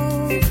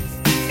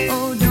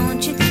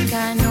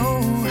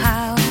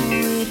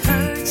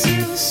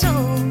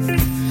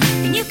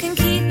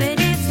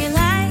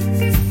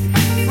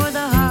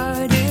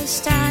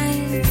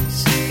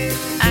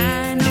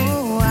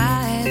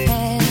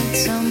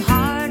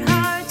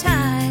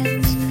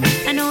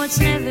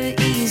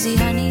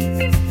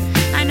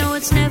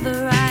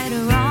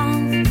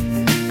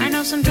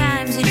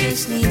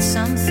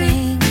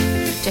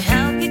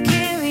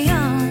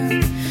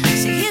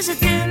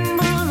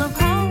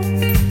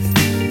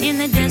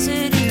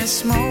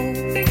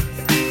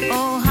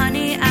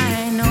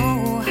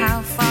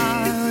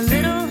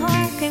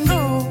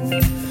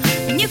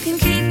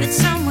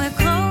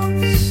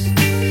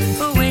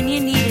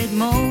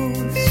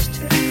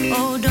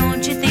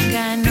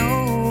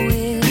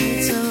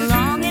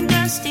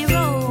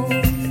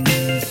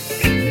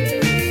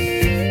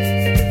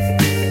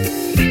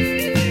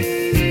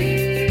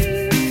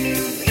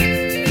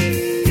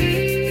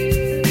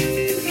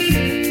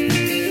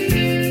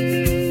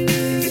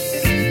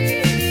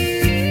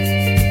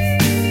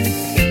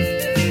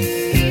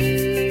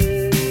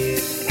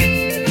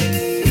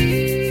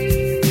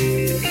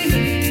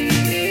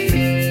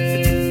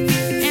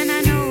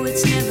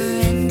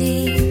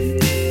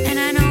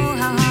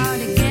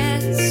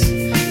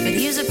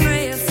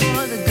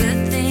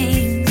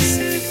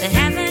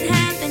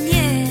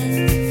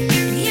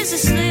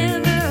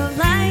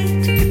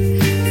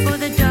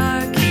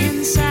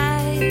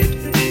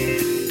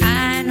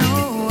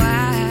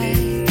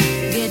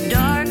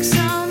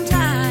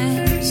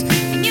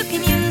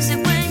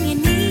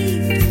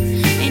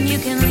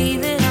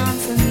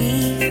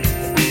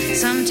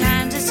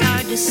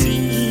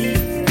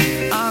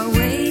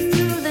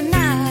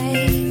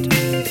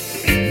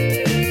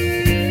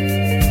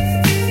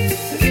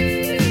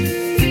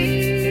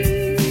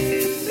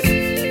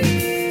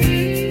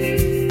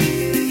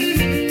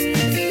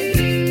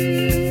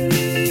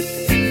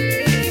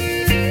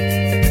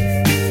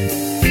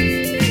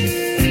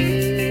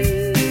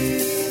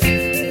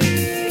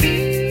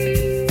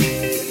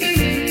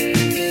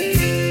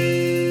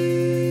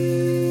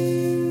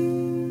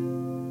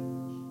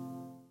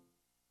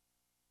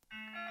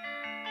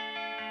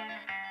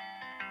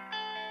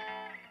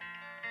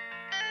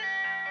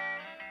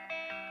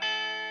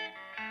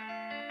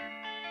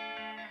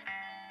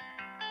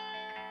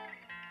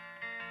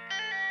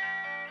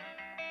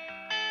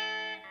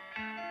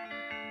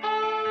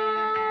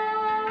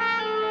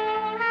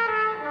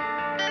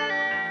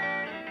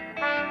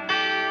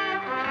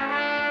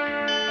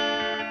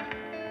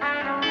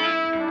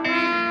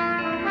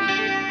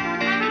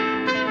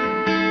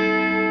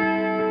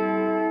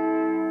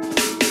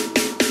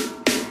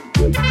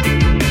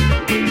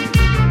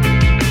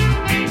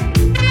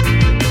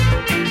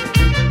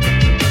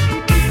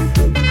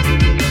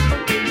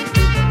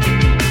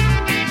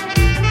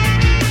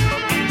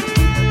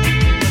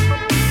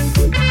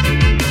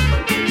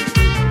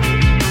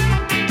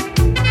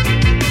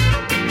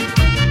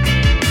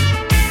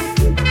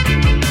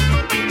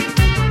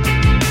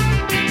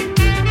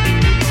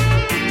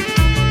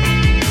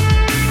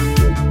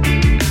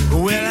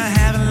Well, I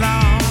haven't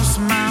lost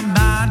my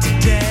mind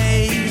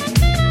today.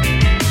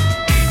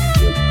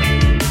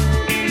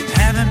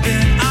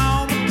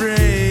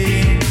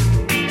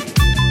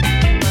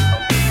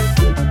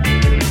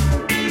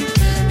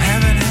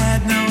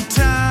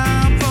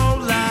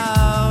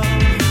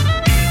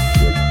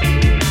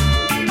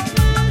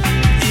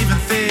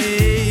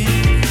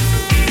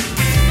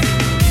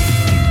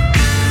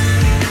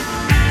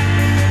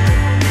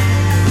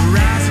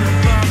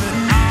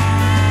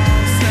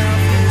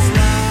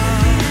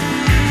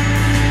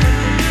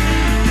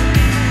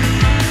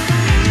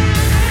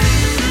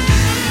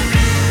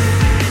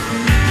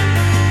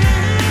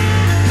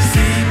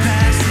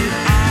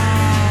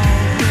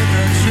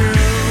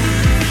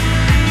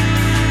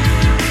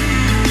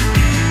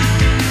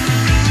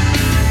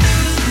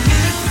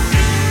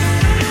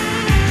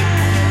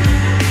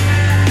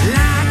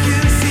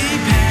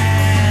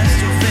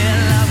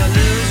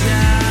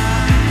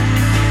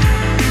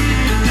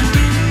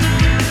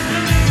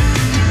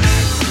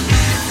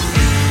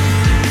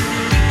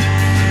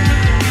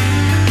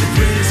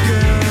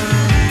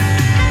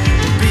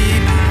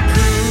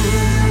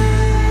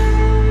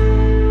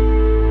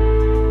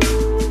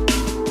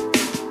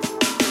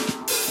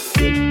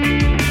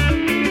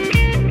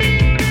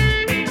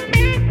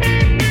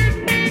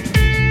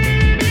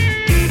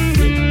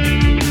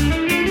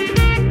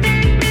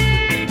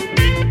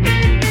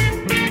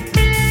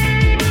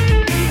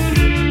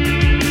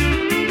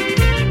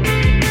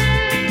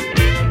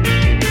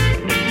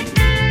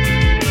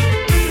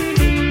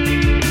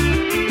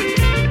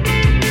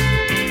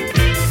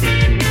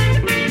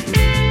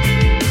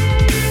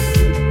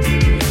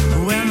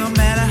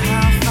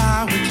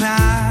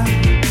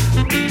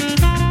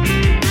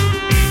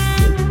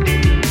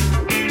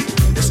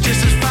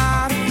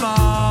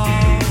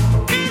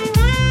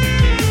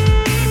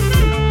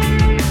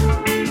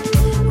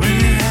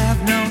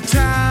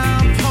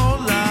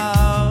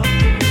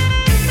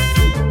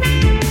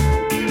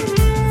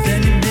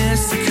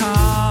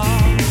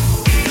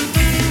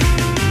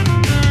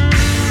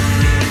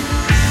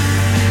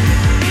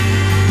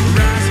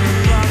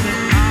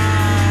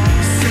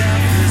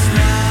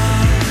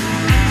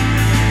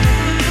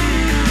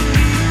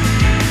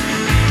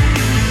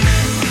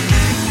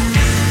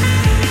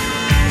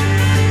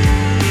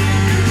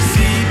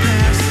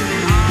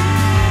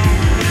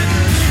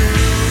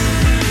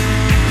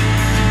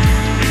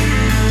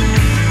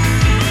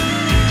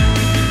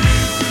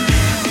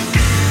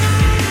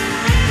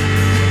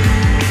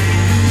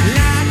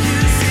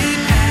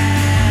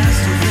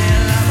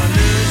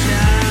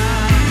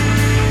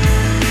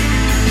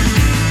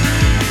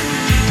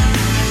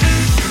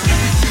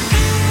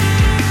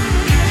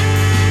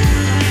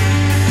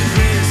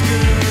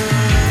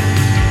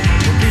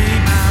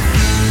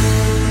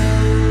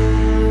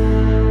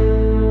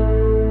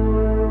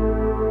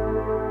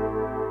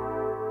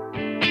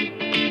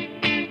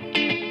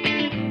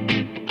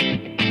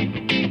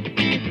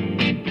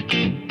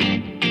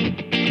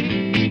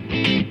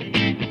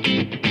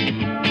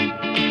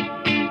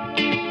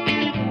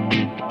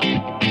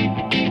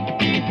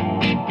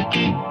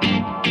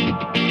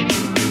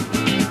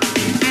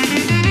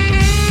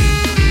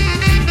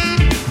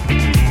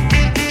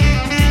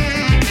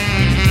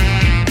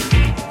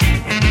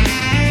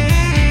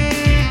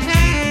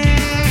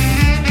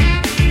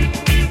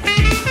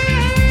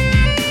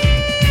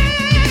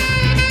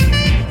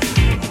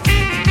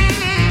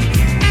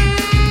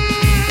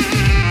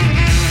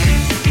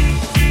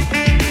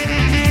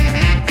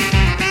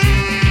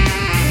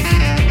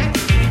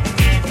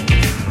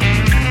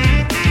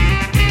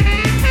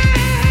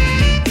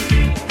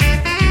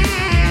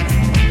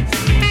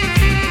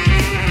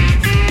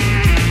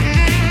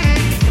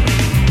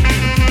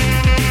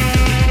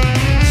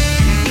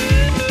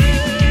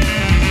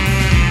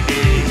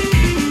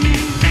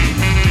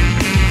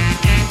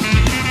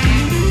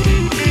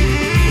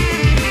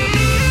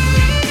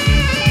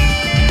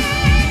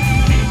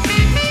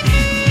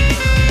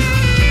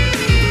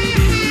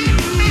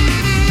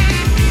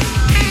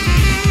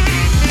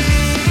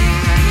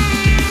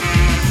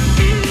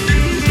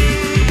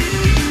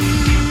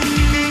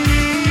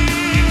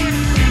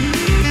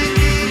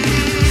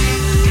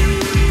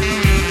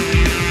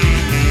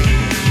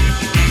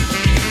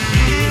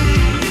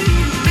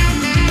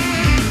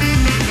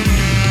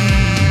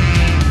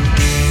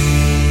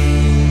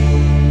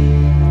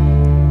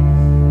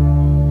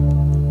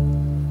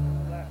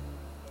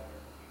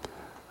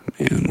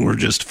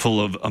 full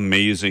of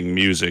amazing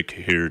music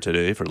here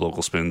today for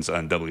Local Spins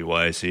on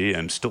WYC.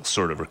 I'm still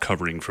sort of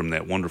recovering from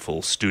that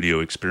wonderful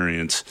studio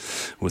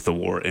experience with the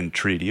War and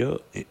Treaty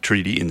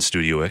in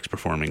Studio X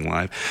performing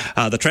live.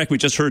 The track we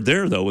just heard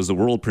there, though, was the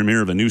world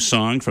premiere of a new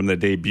song from the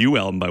debut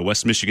album by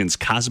West Michigan's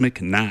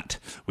Cosmic Knot.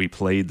 We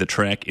played the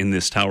track In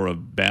This Tower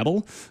of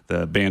Babel.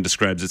 The band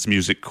describes its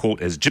music,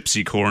 quote, as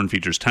gypsy core and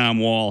features Tom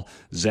Wall,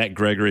 Zach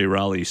Gregory,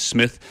 Raleigh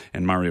Smith,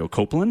 and Mario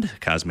Copeland.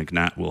 Cosmic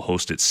Knot will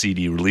host its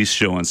CD release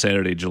show on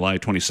Saturday, July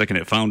 22nd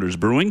at Founders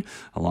Brewing,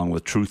 along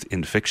with Truth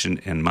in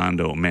Fiction and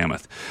Mondo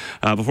Mammoth.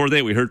 Before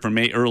that, we heard from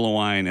May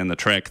Erlewine and the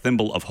track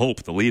Thimble of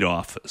Hope, the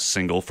lead-off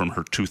single from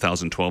her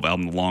 2012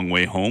 album The Long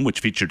Way Home, which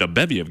featured a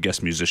bevy of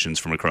guest musicians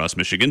from across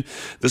Michigan.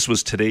 This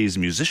was today's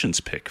musicians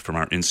pick from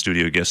our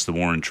in-studio guests, the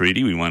War and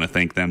Treaty. We want to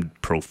thank them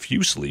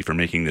profusely for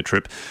making the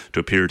trip to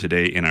appear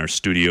today in our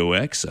Studio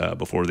X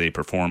before they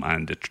perform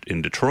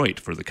in Detroit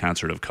for the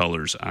Concert of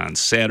Colors on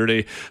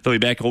Saturday. They'll be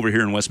back over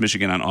here in West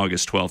Michigan on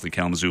August 12th in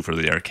Kalamazoo for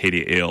the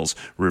Arcadia Ales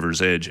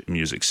River's Edge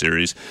music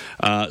series.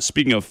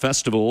 Speaking of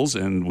festivals,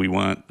 and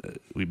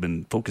we've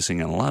been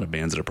focusing on a lot of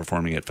bands that are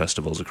performing at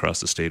festivals across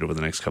the state over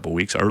the next couple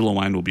weeks.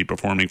 Erlewine will be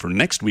performing for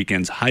next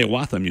weekend's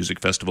Hiawatha Music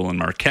Festival in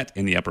Marquette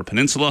in the Upper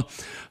Peninsula,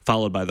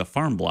 followed by the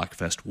Farm Block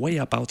Fest way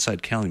up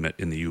outside Calumet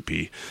in the UP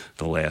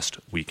the last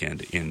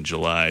weekend in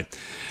July.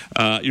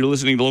 You're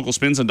listening to Local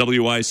Spins on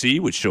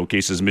WYC, which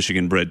showcases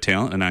Michigan-bred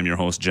talent, and I'm your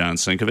host, John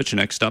Sinkovich.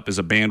 Next up is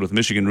a band with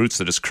Michigan roots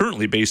that is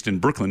currently based in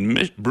Brooklyn,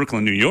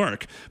 New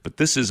York, but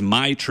this is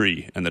My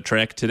Tree and the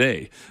track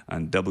Today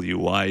on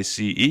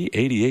WYCE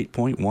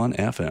 88.1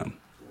 FM.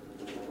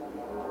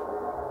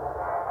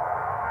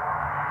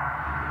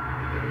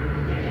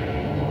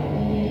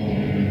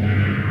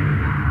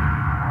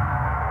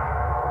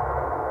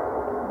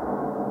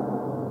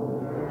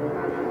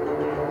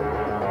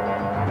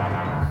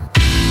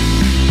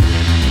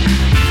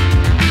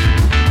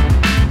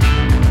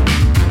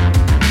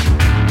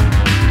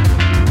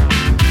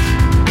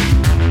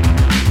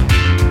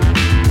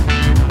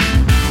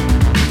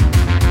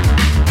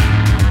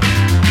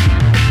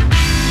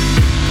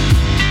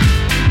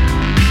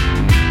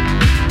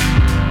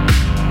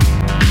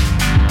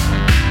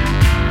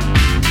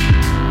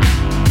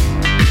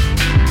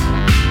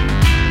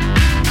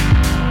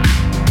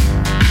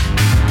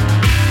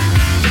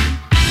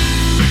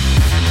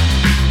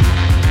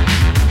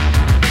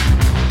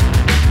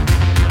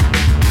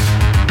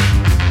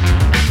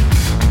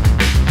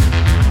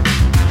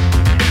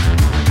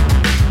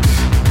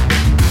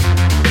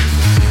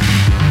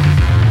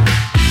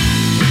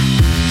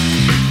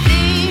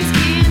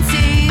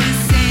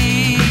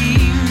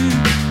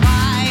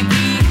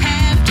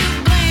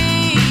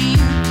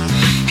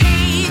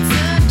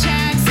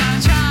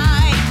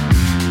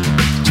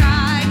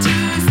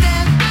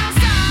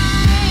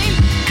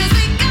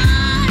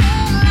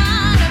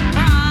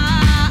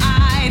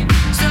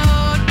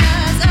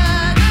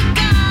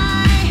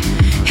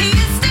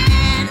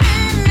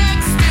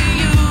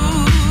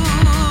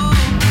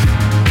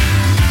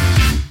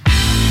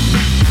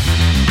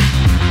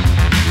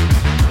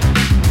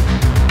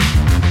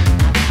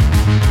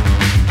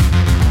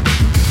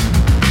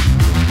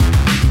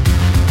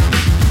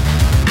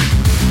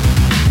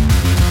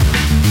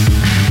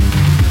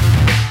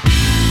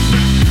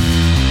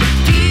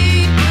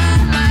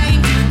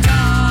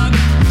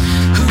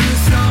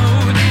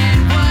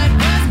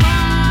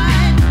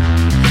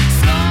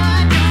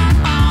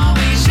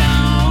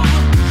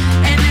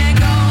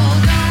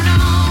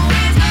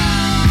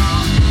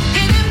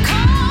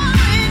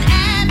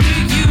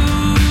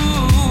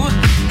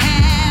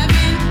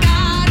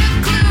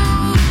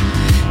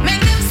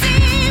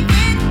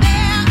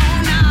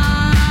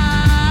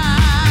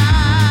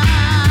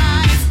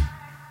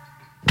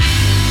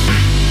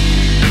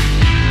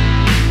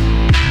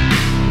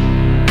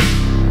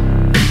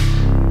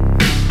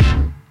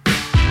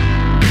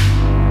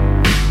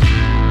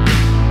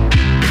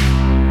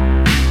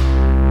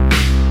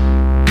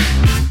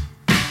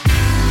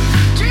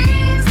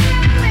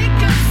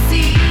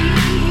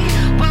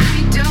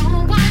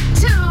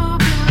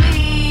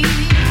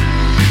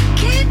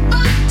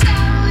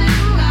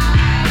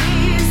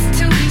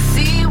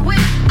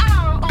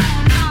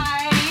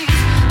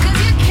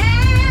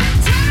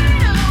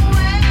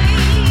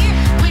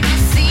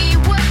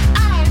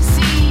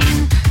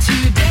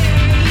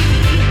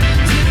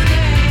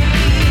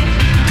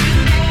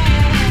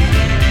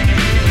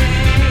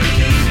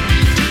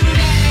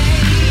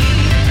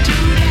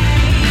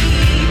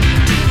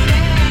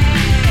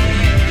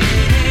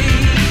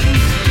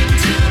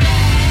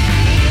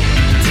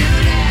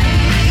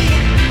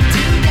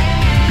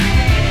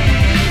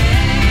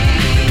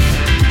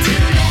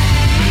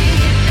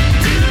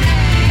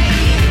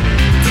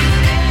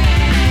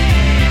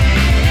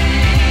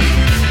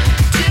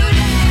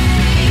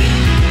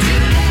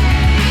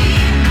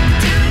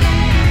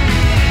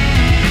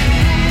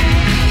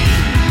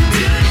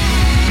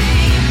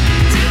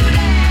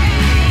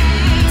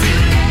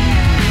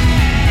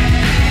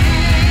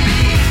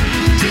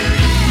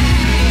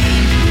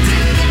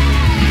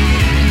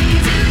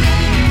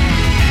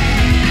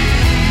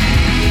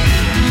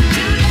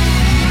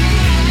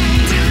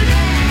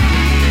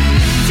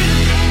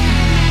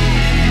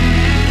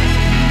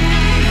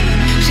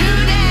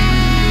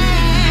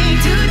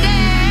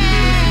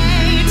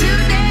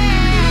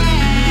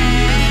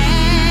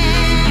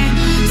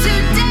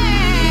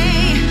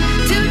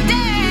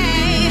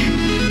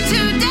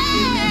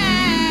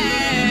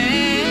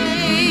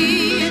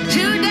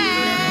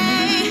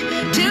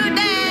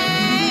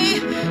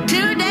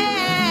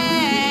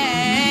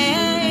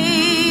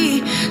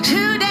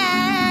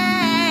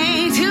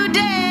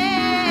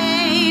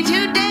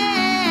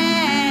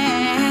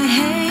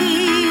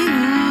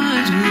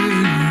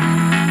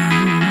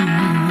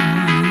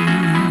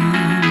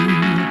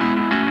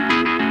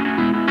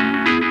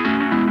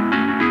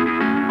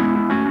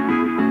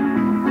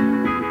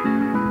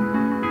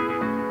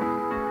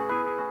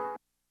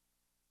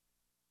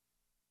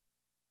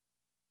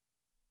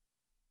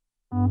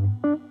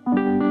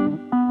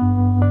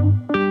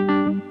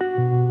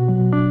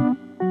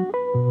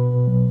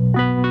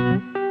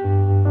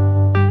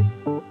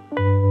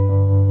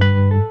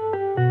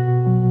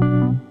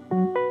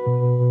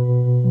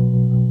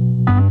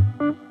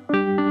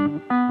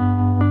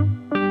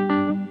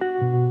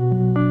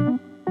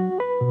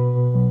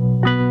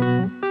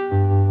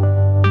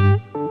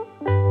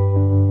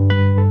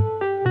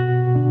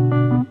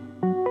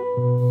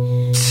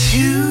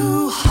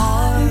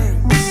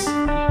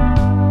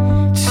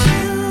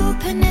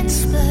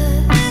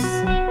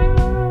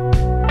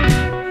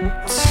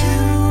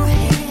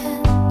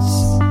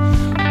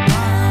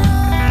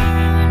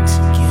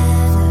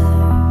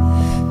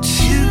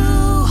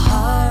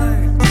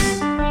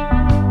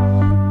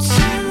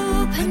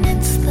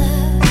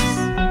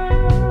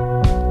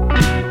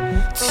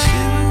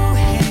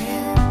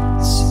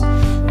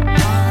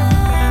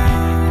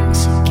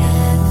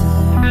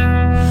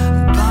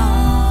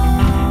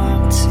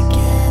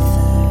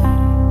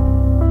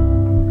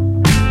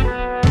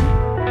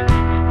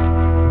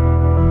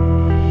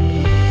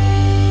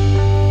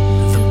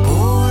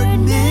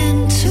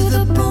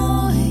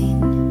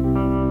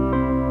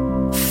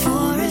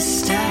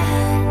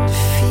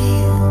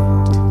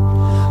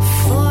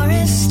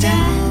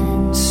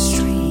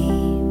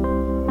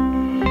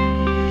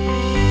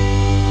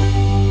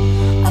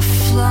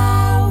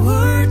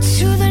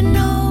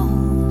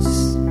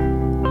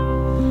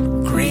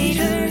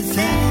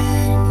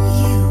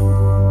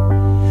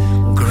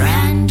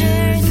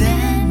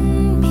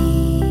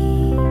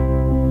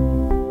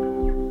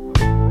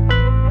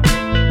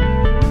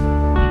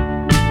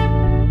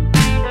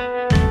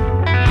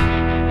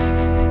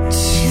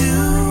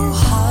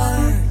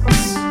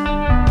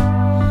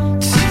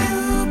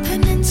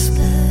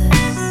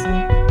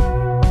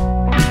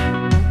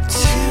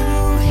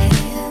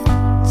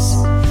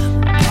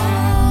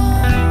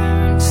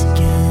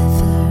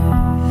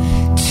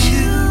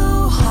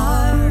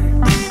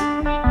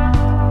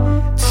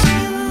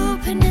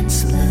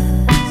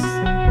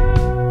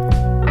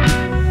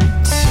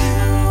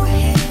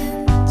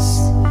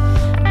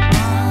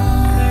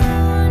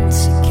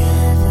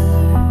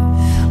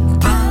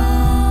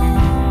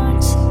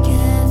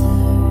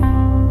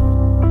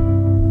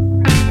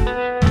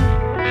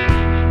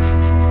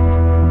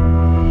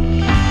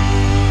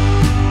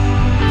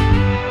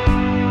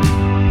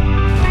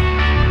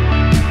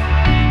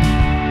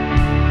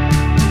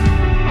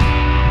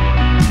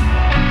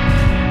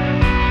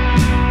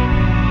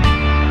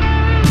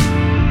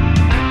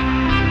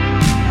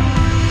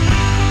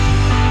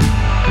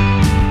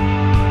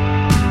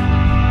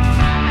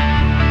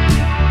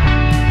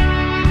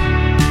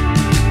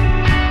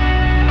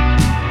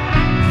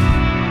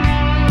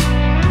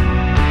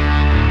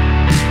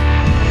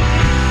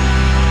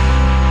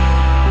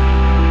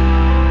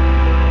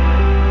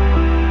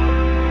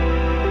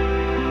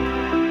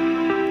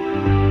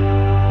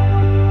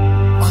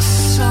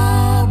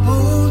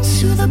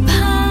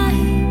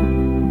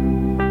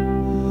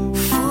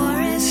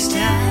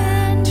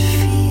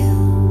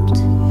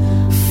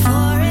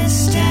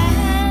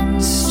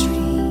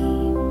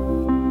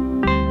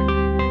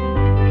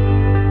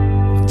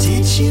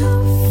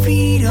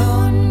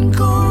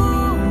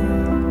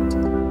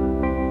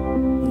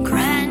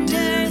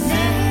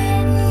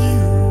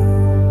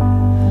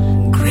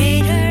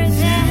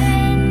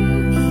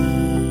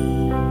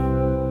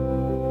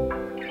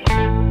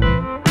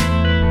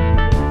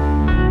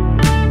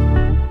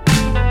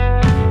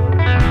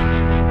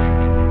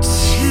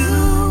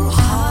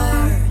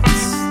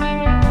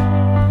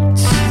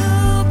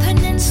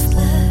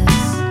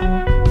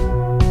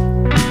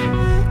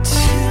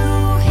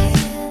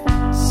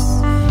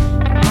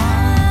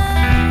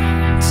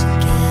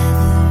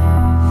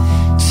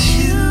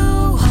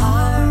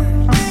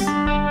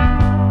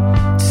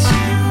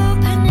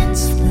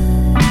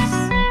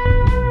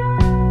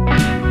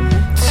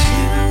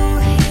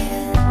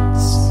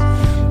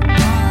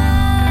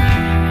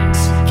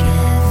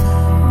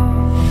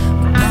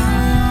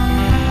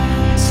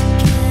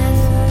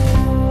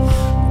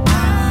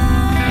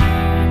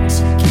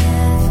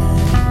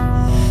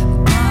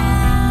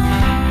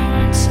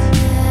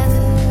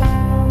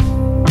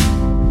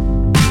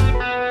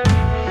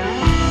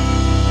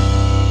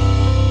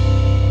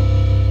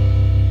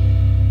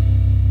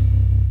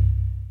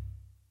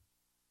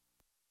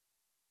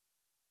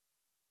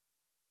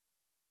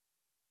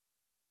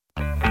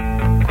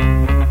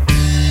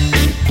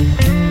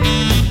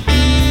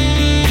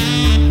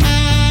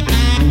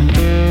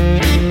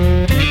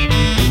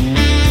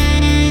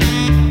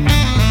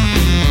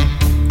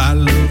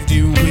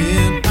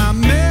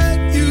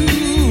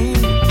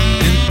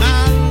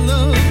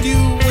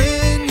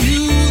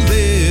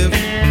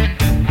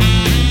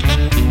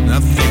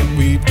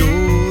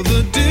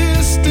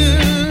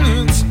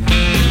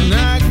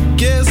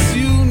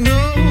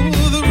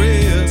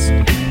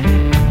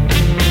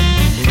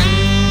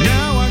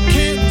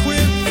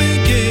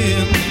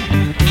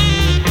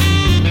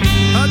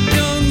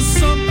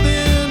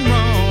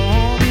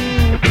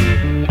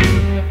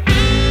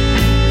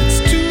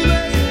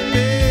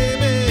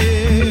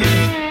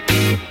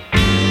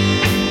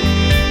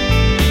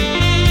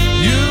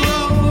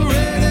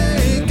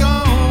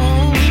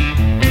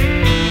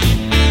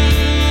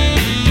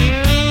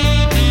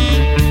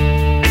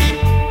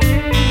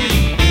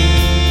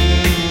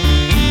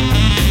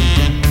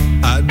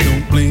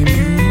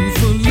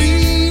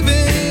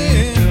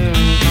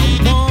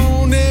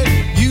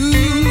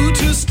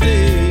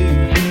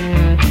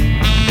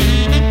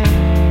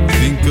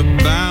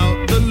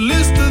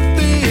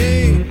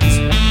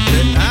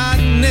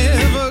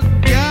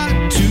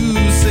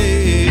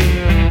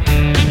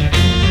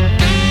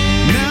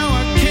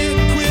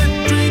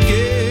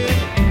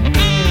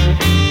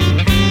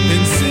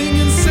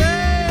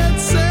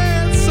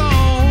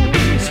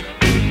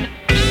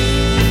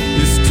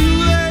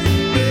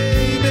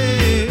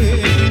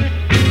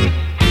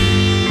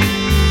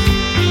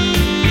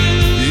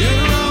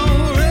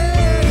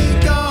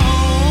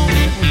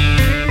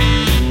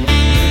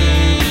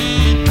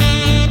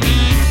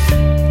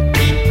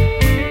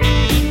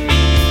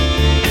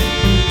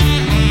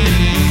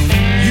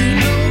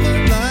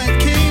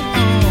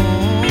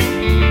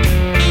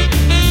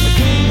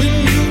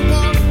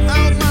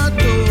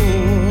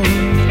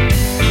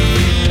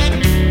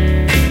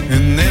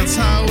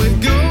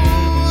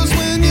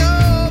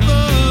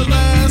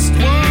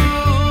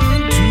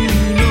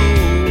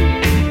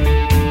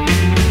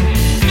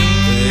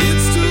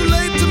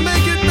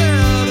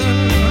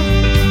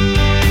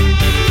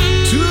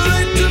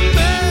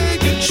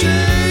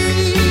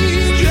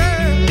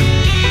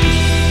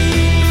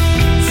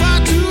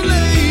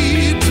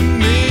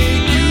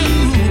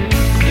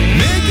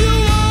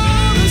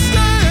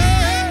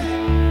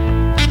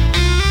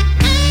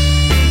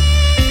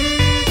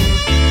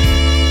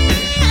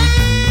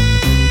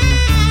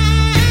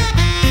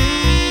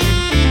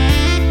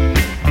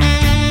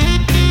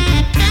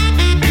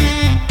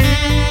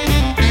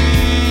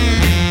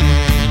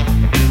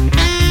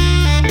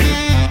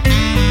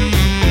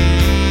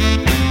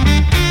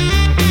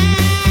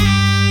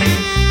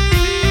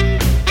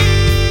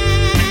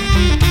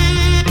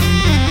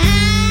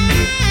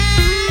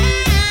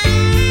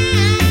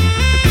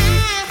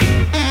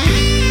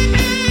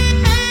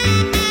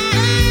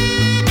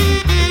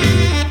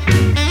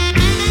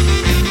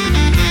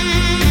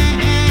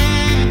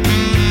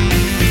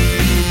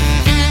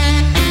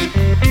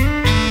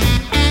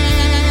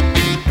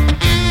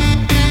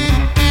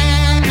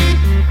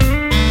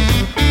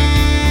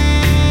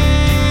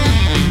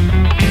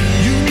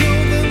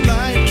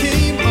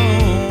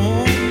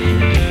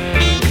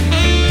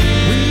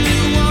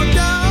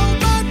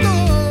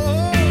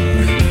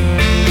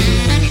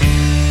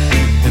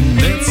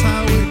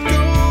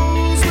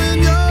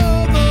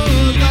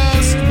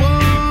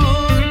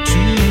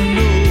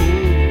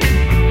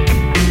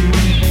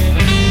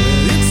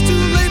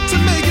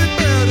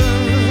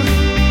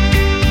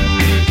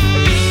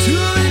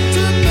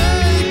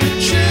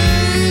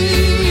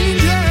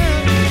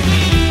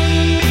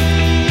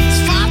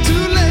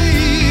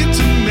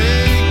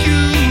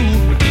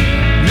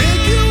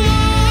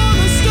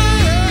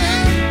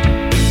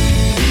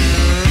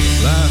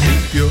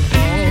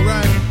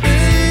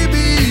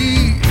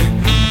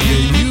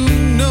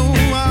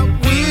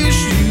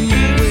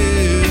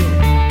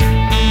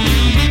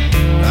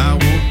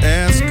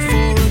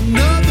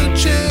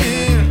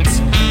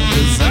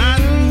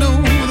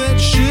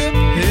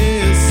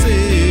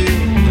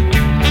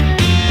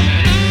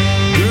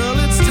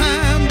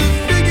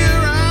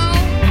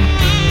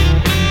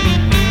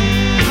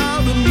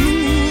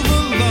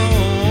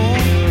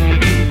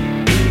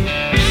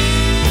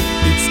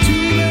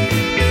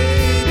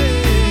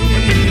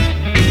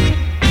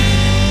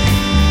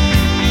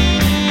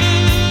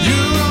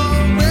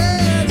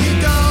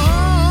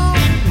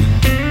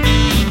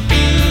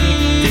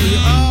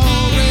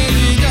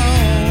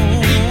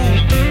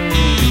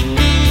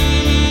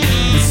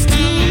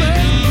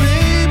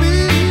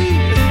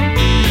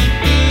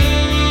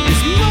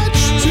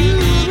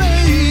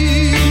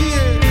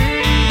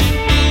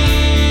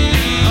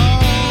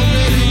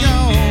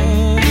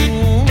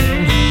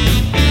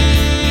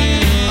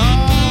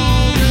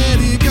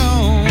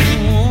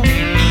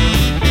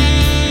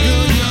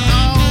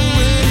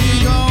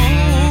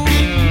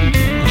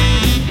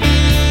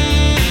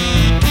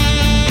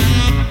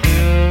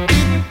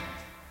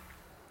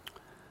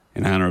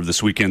 of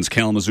this weekend's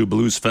Kalamazoo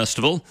Blues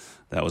Festival.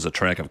 That was a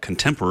track of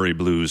contemporary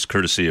blues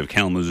courtesy of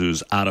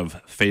Kalamazoo's Out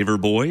of Favor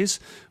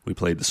Boys. We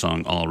played the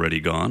song Already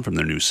Gone from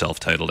their new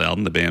self-titled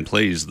album. The band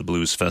plays the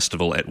Blues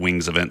Festival at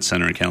Wings Event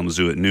Center in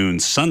Kalamazoo at noon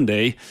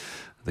Sunday.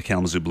 The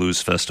Kalamazoo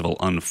Blues Festival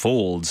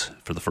unfolds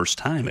for the first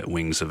time at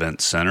Wings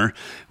Event Center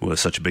with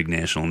such big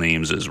national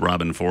names as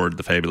Robin Ford,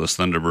 the Fabulous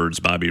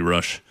Thunderbirds, Bobby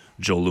Rush,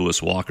 Joe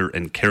Louis Walker,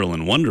 and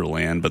Carolyn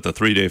Wonderland. But the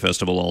three-day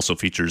festival also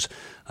features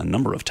a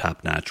number of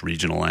top-notch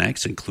regional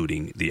acts,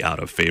 including the Out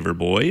of Favor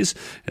Boys,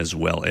 as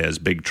well as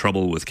Big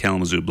Trouble with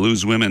Kalamazoo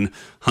Blues Women,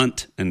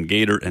 Hunt and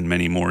Gator, and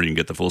many more. You can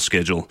get the full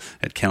schedule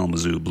at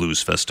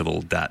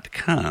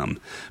KalamazooBluesFestival.com.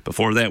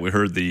 Before that, we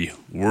heard the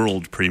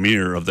world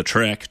premiere of the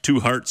track Two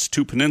Hearts,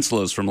 Two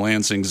Peninsulas from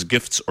Lansing's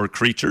Gifts or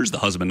Creatures, the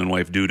husband and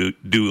wife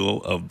duo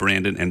of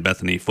Brandon and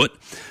Bethany Foote.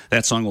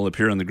 That song will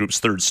appear on the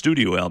group's third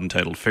studio album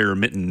titled Fair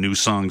Mitten, New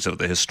Songs of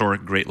the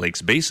Historic Great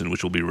Lakes Basin,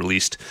 which will be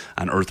released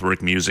on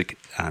Earthwork Music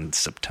on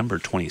September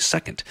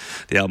 22nd.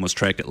 The album was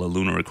tracked at La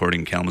Luna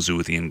Recording in Kalamazoo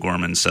with Ian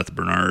Gorman, Seth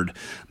Bernard,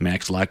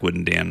 Max Lockwood,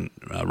 and Dan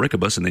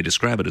Rickabus, and they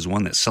describe it as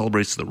one that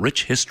celebrates the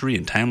rich history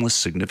and timeless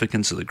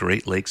significance of the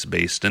Great Lakes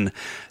Basin.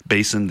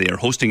 They are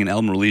hosting an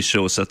album release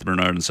show with Seth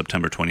Bernard on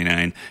September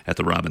 29 at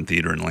the Robin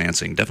Theater in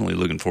Lansing. Definitely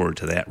looking forward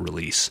to that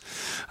release.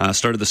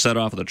 Started the set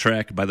off with a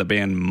track by the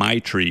band My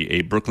Tree,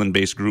 a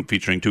Brooklyn-based group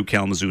featuring two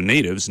Kalamazoo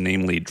natives,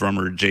 namely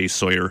drummer Jay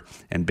Sawyer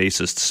and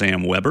bassist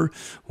Sam Weber.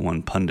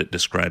 One pundit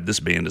described this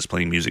band as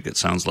playing music that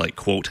sounds like,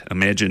 quote,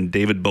 imagine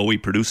David Bowie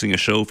producing a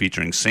show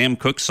featuring Sam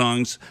Cooke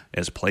songs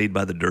as played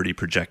by the Dirty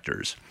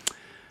Projectors.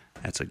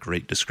 That's a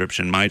great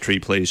description. My Tree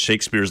plays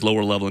Shakespeare's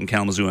Lower Level in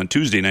Kalamazoo on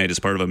Tuesday night as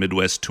part of a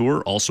Midwest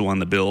tour. Also on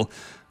the bill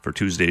for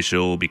Tuesday's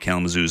show will be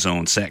Kalamazoo's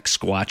own Sax,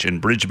 Squatch,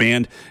 and Bridge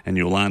Band, and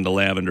Yolanda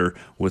Lavender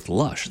with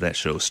Lush. That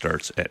show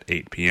starts at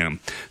 8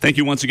 p.m. Thank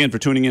you once again for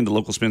tuning in to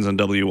Local Spins on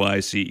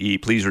WICE.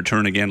 Please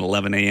return again at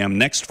 11 a.m.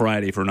 next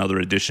Friday for another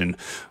edition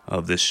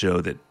of this show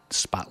that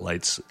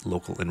spotlights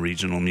local and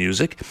regional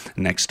music.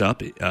 Next up,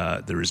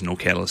 there is no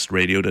Catalyst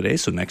Radio today,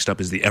 so next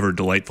up is the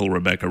ever-delightful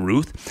Rebecca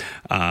Ruth.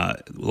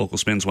 Local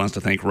Spins wants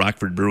to thank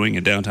Rockford Brewing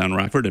in downtown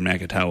Rockford and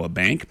Macatawa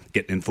Bank.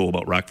 Get info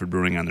about Rockford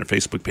Brewing on their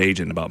Facebook page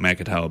and about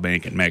Macatawa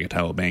Bank at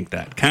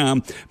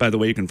macatawabank.com. By the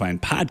way, you can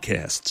find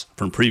podcasts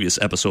from previous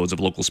episodes of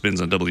Local Spins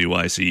on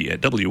WICE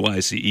at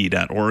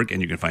wice.org, and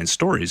you can find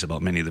stories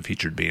about many of the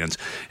featured bands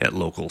at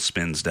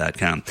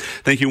localspins.com.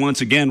 Thank you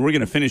once again. We're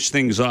going to finish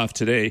things off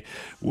today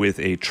with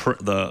a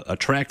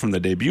track from the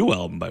debut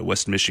album by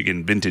West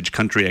Michigan vintage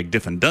country act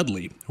Diffin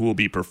Dudley, who will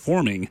be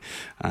performing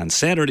on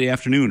Saturday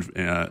afternoon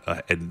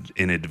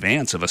in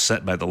advance of a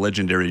set by the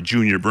legendary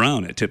Junior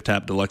Brown at Tip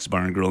Top Deluxe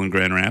Bar and Grill in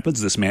Grand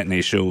Rapids. This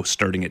matinee show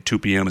starting at 2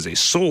 p.m. is a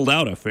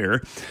sold-out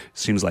affair.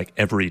 Seems like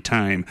every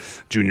time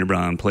Junior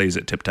Brown plays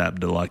at Tip Top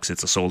Deluxe,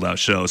 it's a sold-out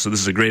show. So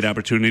this is a great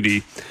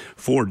opportunity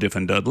for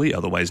Diffin Dudley,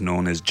 otherwise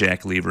known as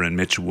Jack Lever and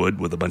Mitch Wood,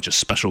 with a bunch of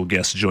special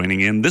guests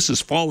joining in. This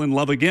is Fall in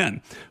Love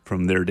Again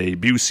from their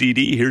debut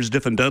CD. Here's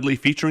Diffin Dudley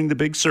featuring the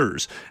Big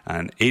Sirs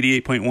on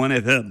 88.1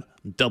 FM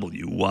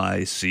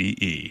WICE. 5,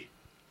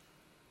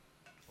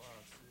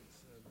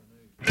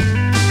 6,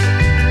 7, 8.